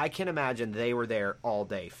 I can imagine they were there all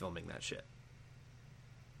day filming that shit.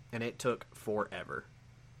 And it took forever.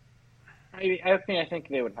 I think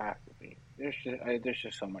they would have to be. There's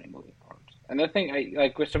just so many moving parts. And the thing,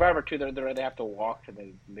 with Survivor 2, they have to walk to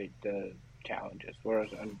the challenges. Whereas,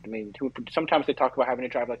 sometimes they talk about having to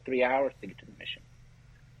drive 3 hours to get to the mission.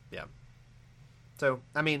 Yeah. So,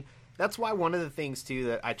 that's why one of the things, too,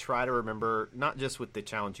 that I try to remember, not just with the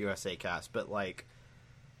Challenge USA cast, but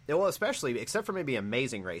especially, except for maybe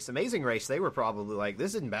Amazing Race. Amazing Race, they were probably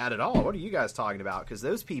this isn't bad at all. What are you guys talking about? Because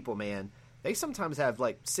those people, man, they sometimes have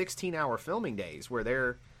 16-hour filming days where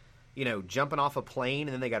they're, jumping off a plane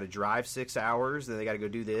and then they got to drive 6 hours, then they got to go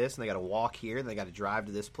do this, and they got to walk here, and they got to drive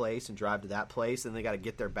to this place and drive to that place, and they got to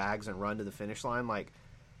get their bags and run to the finish line.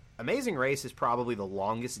 Amazing Race is probably the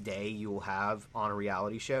longest day you will have on a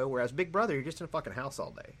reality show, whereas Big Brother, you're just in a fucking house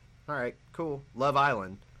all day. All right, cool. Love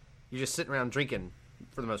Island, you're just sitting around drinking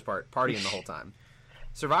for the most part, partying the whole time.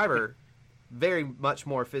 Survivor, very much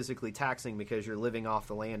more physically taxing because you're living off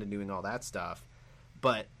the land and doing all that stuff.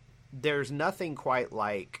 But there's nothing quite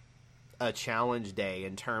like a challenge day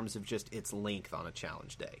in terms of just its length on a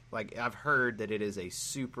challenge day. I've heard that it is a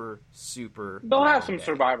super, super They'll have some day.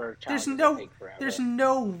 Survivor challenges. There's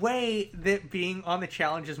no way that being on the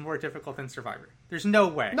challenge is more difficult than Survivor. There's no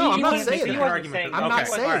way. No, I'm not saying that. I'm not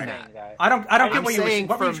saying that. I don't get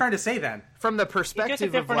what were you trying to say then? From the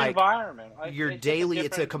perspective of environment. Your daily,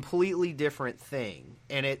 it's a completely different thing.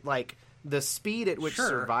 And it the speed at which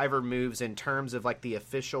Survivor moves in terms of the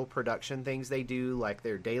official production things they do,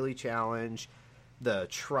 their daily challenge, the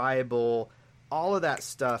tribal, all of that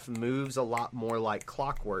stuff moves a lot more like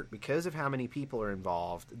clockwork because of how many people are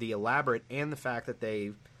involved, the elaborate, and the fact that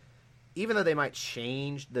they even though they might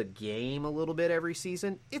change the game a little bit every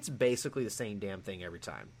season, it's basically the same damn thing every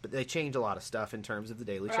time. But they change a lot of stuff in terms of the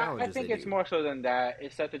daily challenges. I think it's more so than that.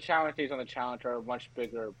 It's that the challenge days on the challenge are a much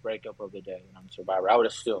bigger breakup of the day than on Survivor. I would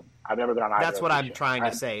assume. I've never been on either. That's what I'm trying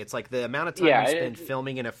to say. It's like the amount of time you spend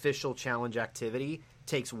filming an official challenge activity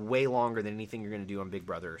takes way longer than anything you're going to do on Big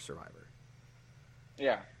Brother or Survivor.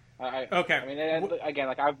 Yeah. Okay. I mean,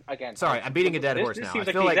 again, sorry, I'm beating a dead horse now. I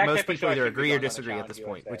feel like most people either agree or disagree at this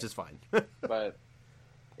point, which is fine. But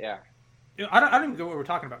yeah, I don't even know what we're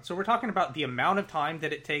talking about. So we're talking about the amount of time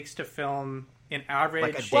that it takes to film an average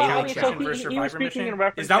like a challenge daily mission versus Survivor mission.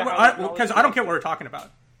 Is that what? Because I don't get what we're talking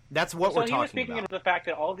about. That's what we're talking about. So he was speaking of the fact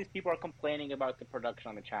that all these people are complaining about the production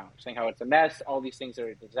on the challenge, saying how it's a mess, all these things are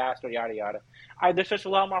a disaster, yada yada. There's just a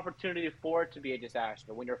lot more opportunity for it to be a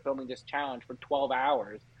disaster when you're filming this challenge for 12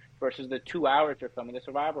 hours. Versus the 2 hours you're filming the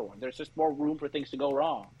Survivor one. There's just more room for things to go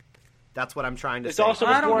wrong. That's what I'm trying to say. Also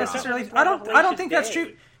I don't necessarily. I don't think that's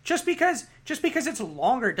true. Just because it's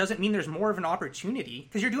longer doesn't mean there's more of an opportunity.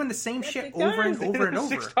 Because you're doing the same shit over and over and over.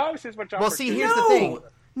 6 times as much opportunity. Well, see, here's the thing.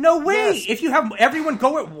 No way. Yes. If you have everyone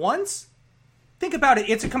go at once, think about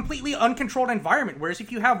it. It's a completely uncontrolled environment. Whereas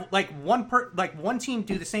if you have one team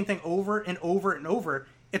do the same thing over and over and over,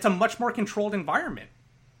 it's a much more controlled environment.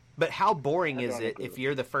 But how boring is it if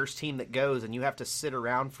you're the first team that goes and you have to sit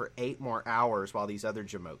around for 8 more hours while these other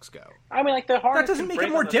jamokes go? I mean, like the hardest. That doesn't make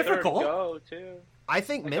it more difficult. I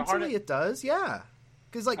think mentally it does, yeah.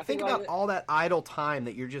 Because think about all that idle time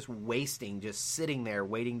that you're just wasting, just sitting there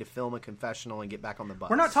waiting to film a confessional and get back on the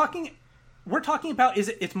bus. We're talking about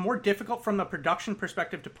it's more difficult from the production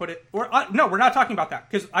perspective to put it. No, we're not talking about that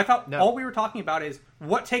because I thought all we were talking about is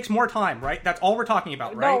what takes more time, right? That's all we're talking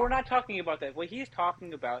about, right? No, we're not talking about that. What he's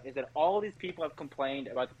talking about is that all these people have complained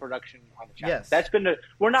about the production on the channel. Yes, that's been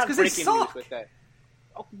we're not breaking news with that.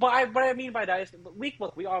 But what I mean by that is we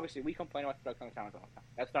complain about the production on the channel all the time.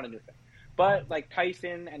 That's not a new thing. But like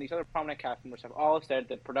Tyson and these other prominent cast members have all said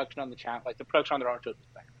that production on the channel, like the production on their own shows, was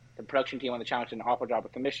better. The production team on the challenge did an awful job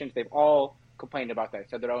with the missions. They've all complained about that.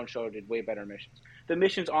 Said their own show did way better missions. The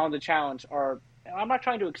missions on the challenge are. I'm not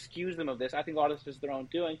trying to excuse them of this. I think a lot of this is their own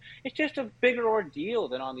doing. It's just a bigger ordeal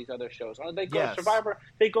than on these other shows. They go Survivor.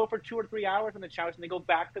 They go for 2 or 3 hours on the challenge, and they go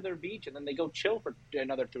back to their beach, and then they go chill for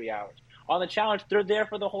another 3 hours. On the challenge, they're there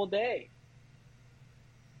for the whole day.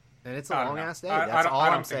 And it's a long ass day. That's all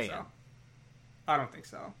I'm saying. So. I don't think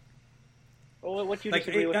so. Well, what do you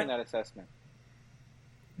disagree with in that assessment?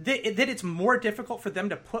 That it's more difficult for them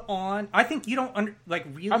to put on. I think you don't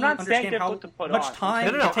really I'm not understand how much time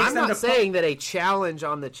it takes I'm them not saying that a challenge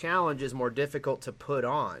on the challenge is more difficult to put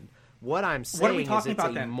on. What I'm saying is it's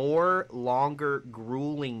a more longer,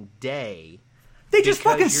 grueling day. They just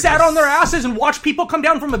fucking sat on their asses and watched people come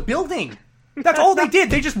down from a building. That's all they did.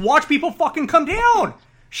 They just watched people fucking come down.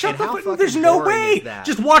 Shut the. There's no way.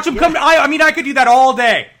 Just watch them come. I mean, I could do that all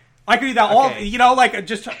day. I could do that all,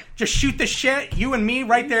 just shoot the shit, you and me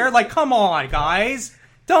right there. Like, come on, guys.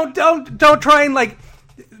 Don't try and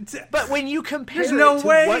But when you compare it to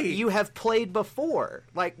what you have played before,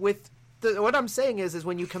 like what I'm saying is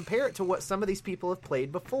when you compare it to what some of these people have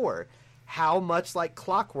played before, how much like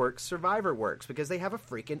Clockwork Survivor works, because they have a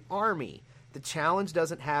freaking army. The challenge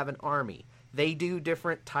doesn't have an army. They do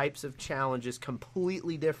different types of challenges,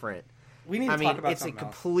 completely different. We need to talk about it's a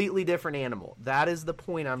completely different animal. That is the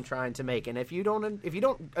point I'm trying to make. And if you don't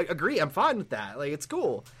agree, I'm fine with that. Like, it's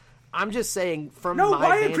cool. I'm just saying from my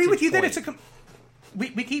I agree with you that it's we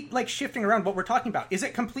keep shifting around what we're talking about. Is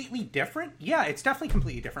it completely different? Yeah, it's definitely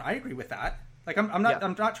completely different. I agree with that. Like, I'm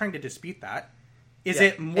not trying to dispute that. Is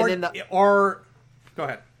it more or go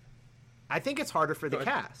ahead. I think it's harder for the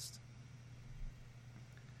cast.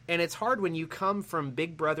 And it's hard when you come from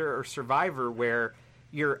Big Brother or Survivor where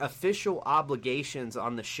your official obligations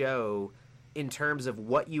on the show in terms of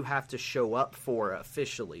what you have to show up for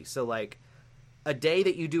officially. So, like, a day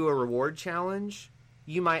that you do a reward challenge,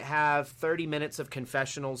 you might have 30 minutes of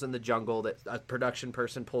confessionals in the jungle that a production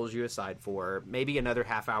person pulls you aside for, maybe another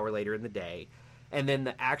half hour later in the day. And then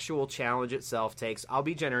the actual challenge itself takes, I'll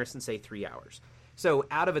be generous and say 3 hours. So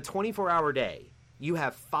out of a 24-hour day, you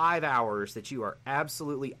have 5 hours that you are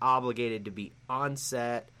absolutely obligated to be on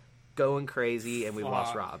set, going crazy, and we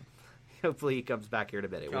lost Rob. Hopefully he comes back here in a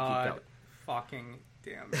minute. We'll keep going. Fucking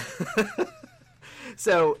damn it.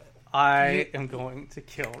 So I am going to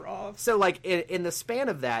kill Rob. So, like, in the span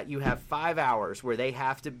of that, you have 5 hours where they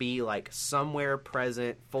have to be, like, somewhere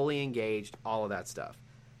present, fully engaged, all of that stuff.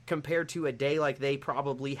 Compared to a day like they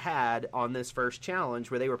probably had on this first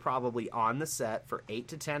challenge where they were probably on the set for 8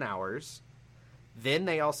 to 10 hours. Then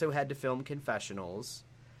they also had to film confessionals.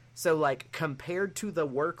 So, like, compared to the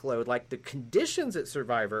workload, like, the conditions at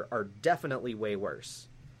Survivor are definitely way worse.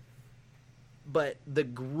 But the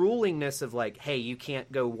gruelingness of, like, hey, you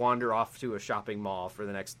can't go wander off to a shopping mall for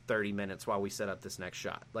the next 30 minutes while we set up this next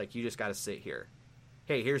shot. Like, you just got to sit here.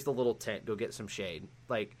 Hey, here's the little tent. Go get some shade.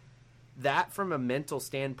 Like, that from a mental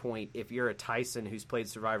standpoint, if you're a Tyson who's played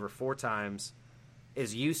Survivor 4 times,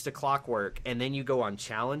 is used to clockwork, and then you go on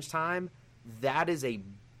challenge time, that is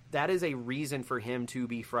a reason for him to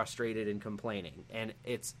be frustrated and complaining. And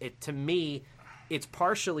to me, it's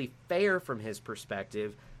partially fair from his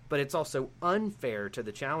perspective, but it's also unfair to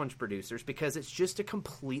the challenge producers because it's just a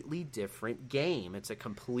completely different game. It's a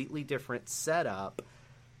completely different setup.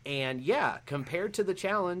 And yeah, compared to the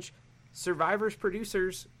challenge, Survivor's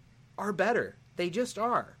producers are better. They just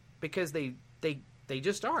are, because they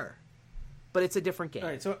just are. But it's a different game. All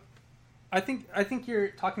right, so I think you're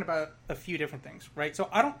talking about a few different things, right? So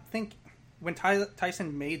I don't think when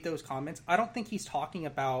Tyson made those comments, I don't think he's talking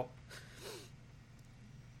about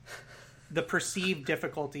the perceived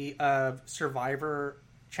difficulty of Survivor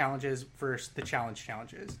challenges versus the challenge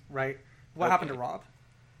challenges, right? What happened to Rob?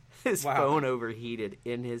 His phone overheated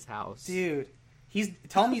in his house. Dude,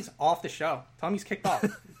 tell him he's off the show. Tell him he's kicked off.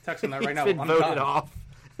 Text him that right now. He's been voted off.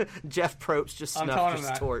 Jeff Probst just snuffed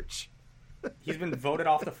his torch. He's been voted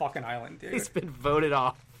off the fucking island, dude. He's been voted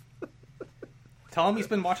off. Tell him he's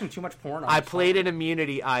been watching too much porn. I played an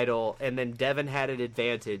immunity idol, and then Devin had an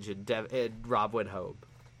advantage, and Rob went home.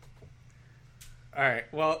 All right,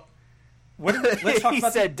 well, let's talk about... He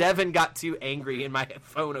said Devin got too angry and my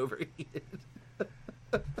phone overheated.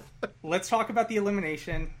 Let's talk about the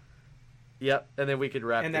elimination. Yep, and then we could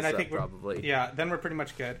wrap and this then I up, think probably. Yeah, then we're pretty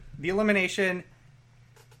much good. The elimination,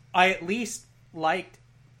 I at least liked...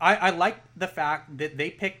 I liked the fact that they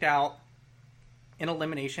picked out an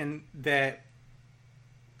elimination that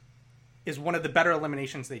is one of the better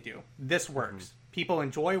eliminations they do. This works. Mm-hmm. People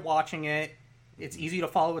enjoy watching it. It's easy to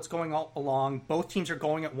follow what's going along. Both teams are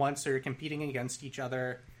going at once, so you're competing against each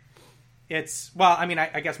other. I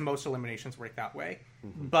guess most eliminations work that way.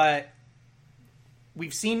 Mm-hmm. But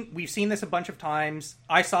we've seen this a bunch of times.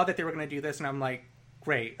 I saw that they were going to do this, and I'm like,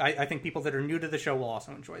 great. I think people that are new to the show will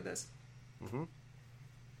also enjoy this. Mm-hmm.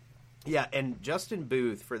 Yeah, and Justin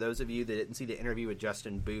Booth, for those of you that didn't see the interview with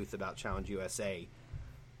Justin Booth about Challenge USA,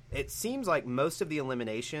 it seems like most of the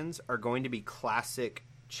eliminations are going to be classic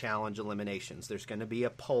challenge eliminations. There's going to be a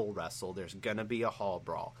pole wrestle. There's going to be a hall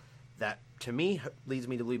brawl. That, to me, leads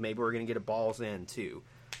me to believe maybe we're going to get a balls in, too.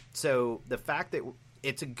 So the fact that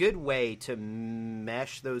it's a good way to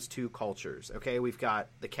mesh those two cultures. Okay, we've got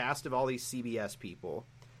the cast of all these CBS people.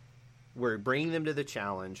 We're bringing them to the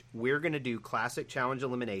challenge. We're going to do classic challenge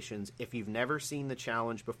eliminations. If you've never seen the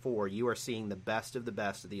challenge before, you are seeing the best of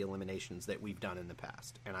the eliminations that we've done in the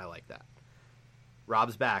past. And I like that.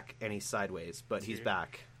 Rob's back, and he's sideways, but he's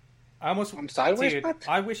back. I'm sideways? Dude,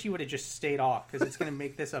 I wish you would have just stayed off, because it's going to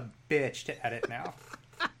make this a bitch to edit now.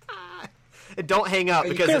 And don't hang up,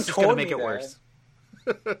 because it's just going to make it worse.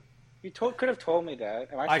 You could have told me that.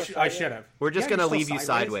 I should have. We're just going to leave you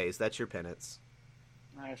sideways. That's your penance.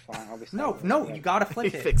 That's fine. I'll be no, you got to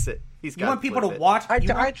flip it. Fix it. You want people to watch.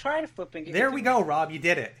 I tried flipping. There we go, Rob. You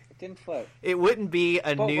did it. It didn't flip. It wouldn't be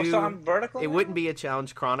So I'm vertical. It wouldn't be a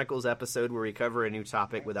Challenge Chronicles episode where we cover a new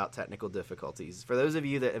topic without technical difficulties. For those of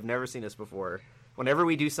you that have never seen us before, whenever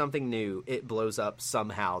we do something new, it blows up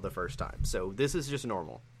somehow the first time. So this is just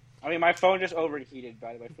normal. I mean, my phone just overheated,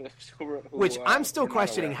 by the way. For those Which I'm still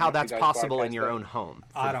questioning how that's possible in your own home.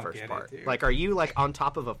 For I the don't first get part. it, dude. Like, are you like on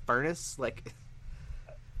top of a furnace? Like,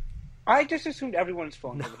 I just assumed everyone's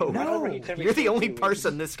phone. No, you're the only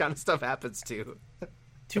person this kind of stuff happens to.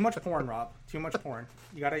 Too much porn, Rob. Too much porn.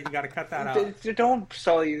 You gotta cut that out. Don't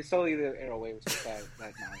sully the airwaves with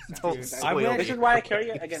that nonsense. This is why I carry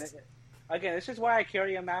again. This is why I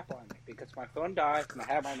carry a map on me, because my phone dies and I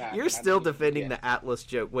have my map. You're still defending the Atlas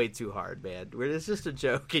joke way too hard, man. It's just a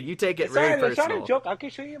joke, and you take it very personal. It's not a joke. I can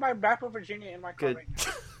show you my map of Virginia in my car right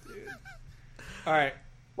now. All right.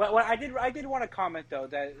 Well, I did want to comment though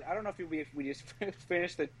that I don't know if we just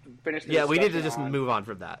finish the. Yeah, we need to just move on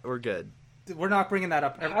from that. We're good. We're not bringing that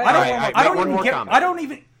up. I don't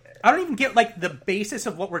even get like the basis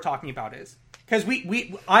of what we're talking about is, because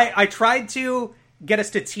I tried to get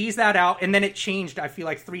us to tease that out, and then it changed. I feel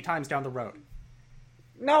like 3 times down the road.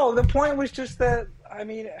 No, the point was just that. I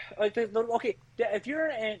mean, like, okay, if you're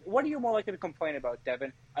in, what are you more likely to complain about,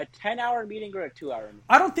 Devin? A 10-hour meeting or a 2-hour meeting?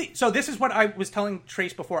 I don't think so. This is what I was telling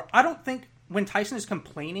Trace before. I don't think when Tyson is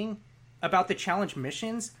complaining about the challenge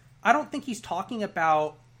missions, I don't think he's talking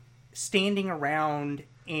about standing around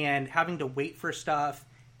and having to wait for stuff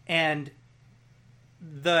and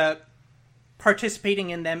the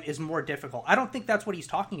participating in them is more difficult. I don't think that's what he's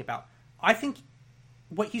talking about. I think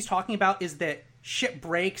what he's talking about is that shit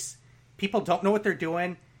breaks, people don't know what they're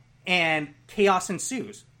doing, and chaos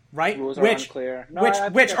ensues, right? Rules are unclear. No,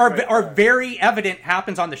 which are very evident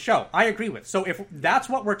happens on the show. I agree with. So if that's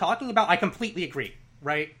what we're talking about, I completely agree,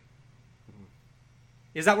 right?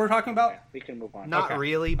 Is that what we're talking about? Yeah, we can move on. Not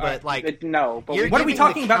really, but no. But what are we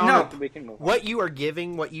talking about? No. We can move on. What you are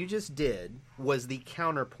giving, what you just did, was the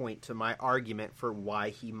counterpoint to my argument for why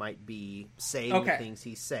he might be saying the things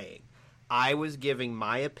he's saying. I was giving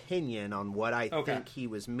my opinion on what I think he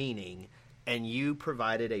was meaning, and you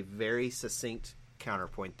provided a very succinct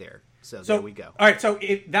counterpoint there. So there we go. All right, so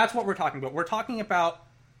that's what we're talking about. We're talking about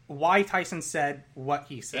why Tyson said what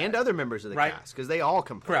he said. And other members of the cast, because they all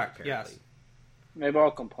complained. Correct, apparently. yes. They've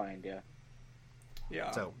all complained, yeah.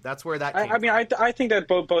 Yeah. So that's where that came I mean, I think that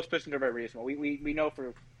both positions are very reasonable. We know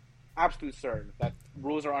for absolute certain that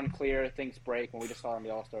rules are unclear, things break. When we just saw in the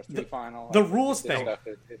All-Stars 3 final. The rules thing. Stuff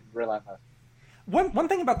is relentless. One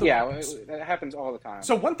thing about the rules. That happens all the time.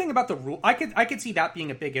 So one thing about the rule, I could see that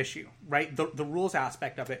being a big issue, right? The rules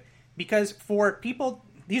aspect of it. Because for people,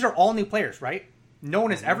 these are all new players, right? No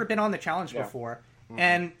one has ever been on the challenge before.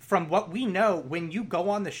 And from what we know, when you go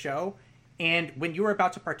on the show and when you are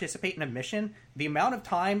about to participate in a mission, the amount of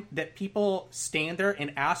time that people stand there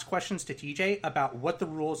and ask questions to TJ about what the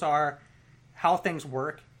rules are, how things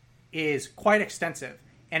work, is quite extensive.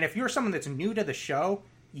 And if you're someone that's new to the show,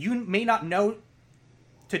 you may not know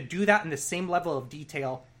to do that in the same level of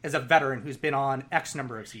detail as a veteran who's been on X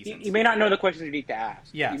number of seasons. You may not know the questions you need to ask.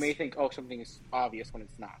 Yes. You may think, something is obvious when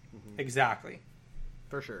it's not. Exactly.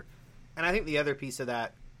 For sure. And I think the other piece of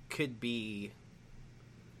that could be...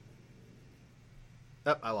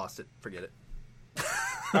 Oh, I lost it. Forget it.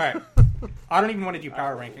 All right. I don't even want to do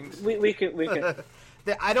power rankings. We could.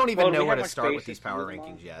 I don't even know where to much start with space these to power move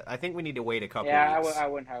rankings on? yet. I think we need to wait a couple weeks. I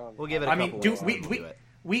wouldn't have. We'll give it a couple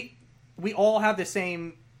weeks. We all have the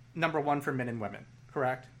same number one for men and women,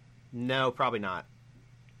 correct? No, probably not.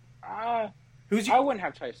 I wouldn't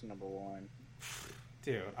have Tyson number one.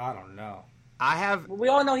 Dude, I don't know. We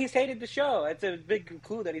all know he's hated the show. It's a big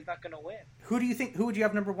clue that he's not going to win. Who would you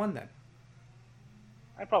have number one then?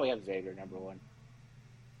 I'd probably have Xavier number one.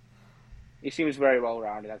 He seems very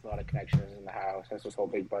well-rounded. Has a lot of connections in the house. Has this whole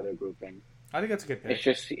Big Brother group thing. I think that's a good pick. It's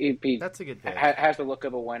just that's a good pick. Has the look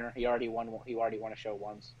of a winner. He already won. He already won a show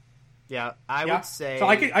once. Yeah, I would say. So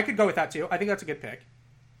I could go with that too. I think that's a good pick.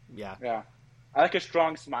 Yeah. Yeah. I like a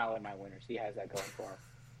strong smile in my winners. He has that going for him.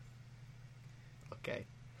 Okay.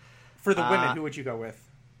 For the women, who would you go with?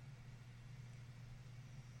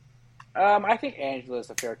 I think Angela's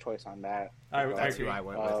a fair choice on that. That's who I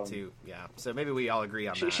went with too. Yeah. So maybe we all agree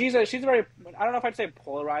on that. She's a very. I don't know if I'd say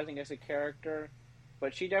polarizing as a character,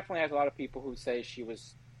 but she definitely has a lot of people who say she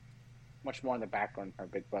was much more in the background for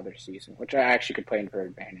Big Brother season, which I actually could play in her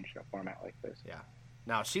advantage in a format like this. Yeah.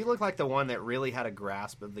 Now, she looked like the one that really had a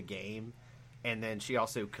grasp of the game, and then she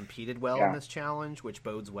also competed well in this challenge, which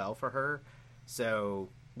bodes well for her. So,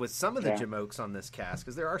 with some of the Jamokes on this cast,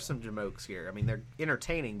 because there are some Jamokes here, I mean, they're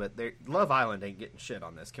entertaining, but Love Island ain't getting shit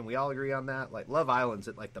on this. Can we all agree on that? Like, Love Island's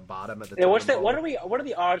at, like, the bottom of the totem pole. What are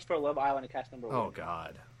the odds for Love Island to cast number one? Oh,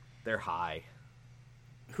 God. They're high.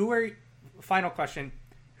 Final question.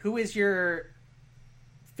 Who is your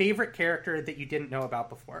favorite character that you didn't know about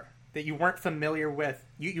before? That you weren't familiar with?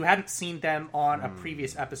 You hadn't seen them on a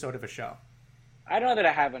previous episode of a show? I don't know that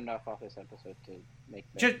I have enough off this episode to make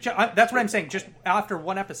that. That's what I'm saying. Just after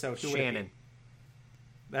one episode, who Shannon.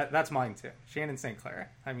 Would it be? That's mine too. Shannon St.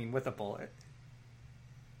 Clair. I mean, with a bullet.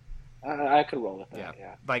 I could roll with that,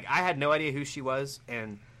 yeah. Like, I had no idea who she was,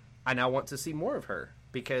 and I now want to see more of her,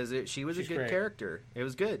 because she was a good character. It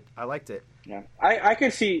was good. I liked it. Yeah, I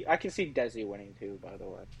can see Desi winning too. By the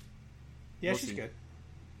way, yeah, she's good.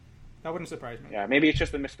 That wouldn't surprise me. Yeah, maybe it's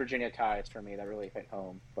just the Miss Virginia ties for me that really hit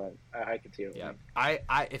home, but I could see it. Yeah,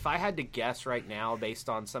 if I had to guess right now, based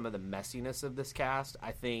on some of the messiness of this cast,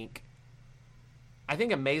 I think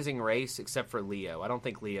Amazing Race, except for Leo. I don't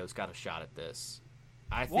think Leo's got a shot at this.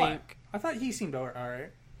 I thought he seemed all right.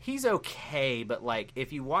 He's okay, but like,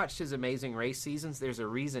 if you watched his Amazing Race seasons, there's a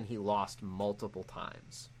reason he lost multiple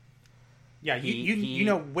times. Yeah, you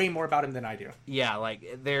know way more about him than I do. Yeah, like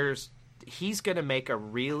he's going to make a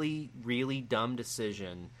really, really dumb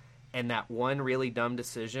decision, and that one really dumb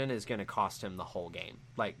decision is going to cost him the whole game.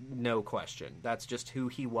 Like, no question. That's just who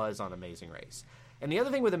he was on Amazing Race. And the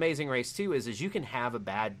other thing with Amazing Race, too, is you can have a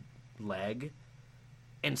bad leg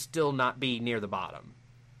and still not be near the bottom.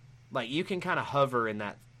 Like, you can kind of hover in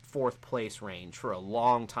that fourth place range for a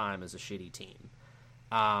long time as a shitty team.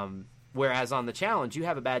 Whereas on the challenge, you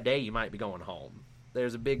have a bad day, you might be going home.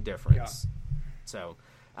 There's a big difference. So,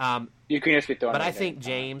 you can just be throwing. but I think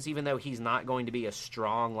James, even though he's not going to be a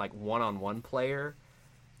strong like one-on-one player,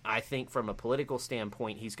 I think from a political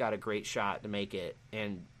standpoint, he's got a great shot to make it.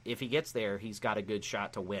 And if he gets there, he's got a good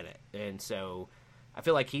shot to win it. And so I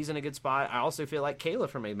feel like he's in a good spot. I also feel like Kayla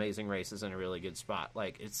from Amazing Race is in a really good spot.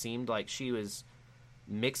 Like, it seemed like she was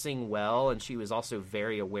mixing well, and she was also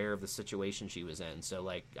very aware of the situation she was in. So,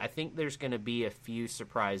 like, I think there's going to be a few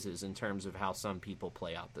surprises in terms of how some people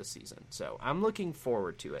play out this season. So I'm looking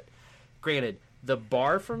forward to it. Granted, the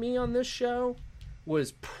bar for me on this show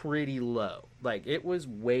was pretty low. Like, it was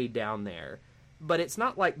way down there. But it's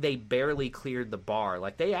not like they barely cleared the bar.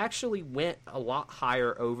 Like, they actually went a lot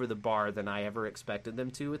higher over the bar than I ever expected them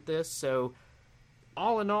to with this. So,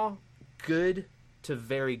 all in all, good to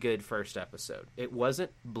very good first episode. It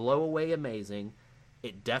wasn't blow away amazing.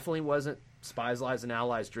 It definitely wasn't Spies, Lies, and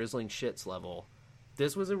Allies drizzling shits level.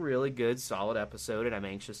 This was a really good, solid episode, and I'm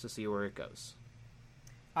anxious to see where it goes.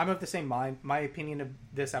 I'm of the same mind. My opinion of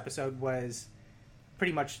this episode was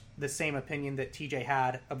pretty much the same opinion that TJ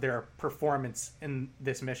had of their performance in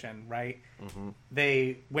this mission, right? Mm-hmm.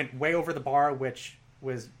 They went way over the bar, which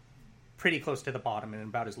was pretty close to the bottom and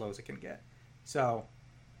about as low as it can get. So,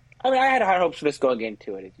 I mean, I had higher hopes for this going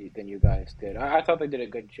into it than you guys did. I thought they did a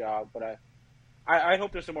good job, but I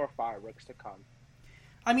hope there's some more fireworks to come.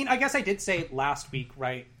 I mean, I guess I did say last week,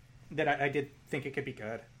 right, that I did think it could be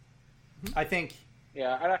good. Mm-hmm. I think...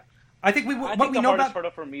 Yeah, I think what we know hardest about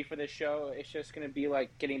hurdle for me for this show is just going to be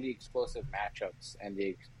like getting the explosive matchups and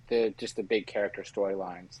the big character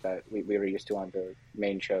storylines that we were used to on the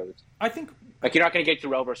main shows. I think like you're not going to get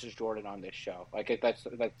Jarrell versus Jordan on this show. Like that's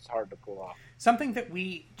hard to pull off. Something that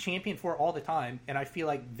we champion for all the time, and I feel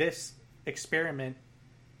like this experiment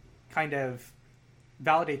kind of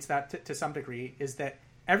validates that to some degree, is that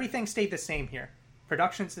everything stayed the same here.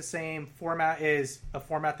 Production's the same. Format is a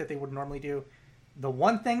format that they would normally do. The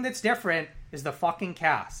one thing that's different is the fucking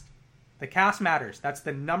cast. The cast matters. That's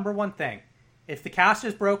the number one thing. If the cast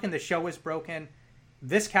is broken, the show is broken.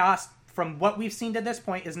 This cast, from what we've seen to this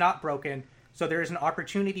point, is not broken. So there is an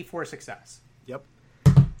opportunity for success. Yep.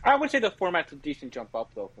 I would say the format's a decent jump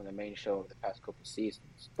up, though, from the main show of the past couple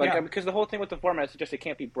seasons. Because the whole thing with the format is just it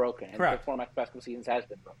can't be broken. And Correct. The format the past couple seasons has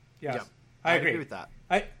been broken. Yes. Yep. I agree with that.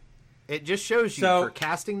 It just shows you, for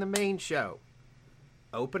casting the main show,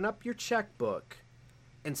 open up your checkbook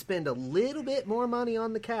and spend a little bit more money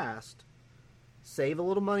on the cast, save a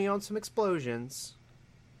little money on some explosions,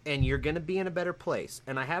 and you're going to be in a better place.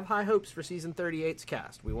 And I have high hopes for Season 38's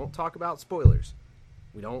cast. We won't talk about spoilers.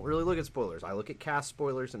 We don't really look at spoilers. I look at cast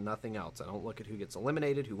spoilers and nothing else. I don't look at who gets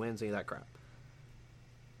eliminated, who wins, any of that crap.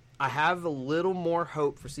 I have a little more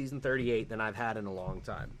hope for Season 38 than I've had in a long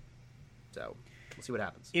time. So, we'll see what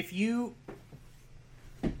happens. If you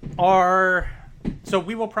are... So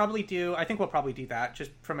we will probably do... I think we'll probably do that. Just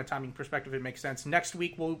from a timing perspective, it makes sense. Next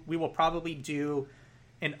week, we will probably do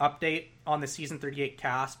an update on the Season 38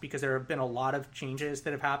 cast, because there have been a lot of changes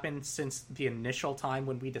that have happened since the initial time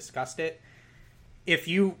when we discussed it. If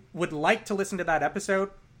you would like to listen to that episode,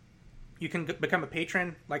 you can become a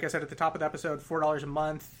patron. Like I said at the top of the episode, $4 a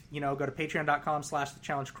month. Go to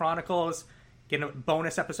patreon.com/thechallengechronicles. Get a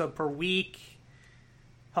bonus episode per week.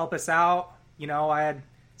 Help us out. I had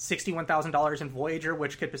 $61,000 in Voyager,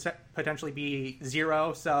 which could potentially be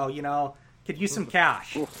zero. So, could use some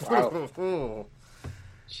cash. Wow.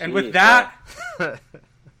 And with that,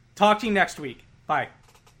 talk to you next week. Bye.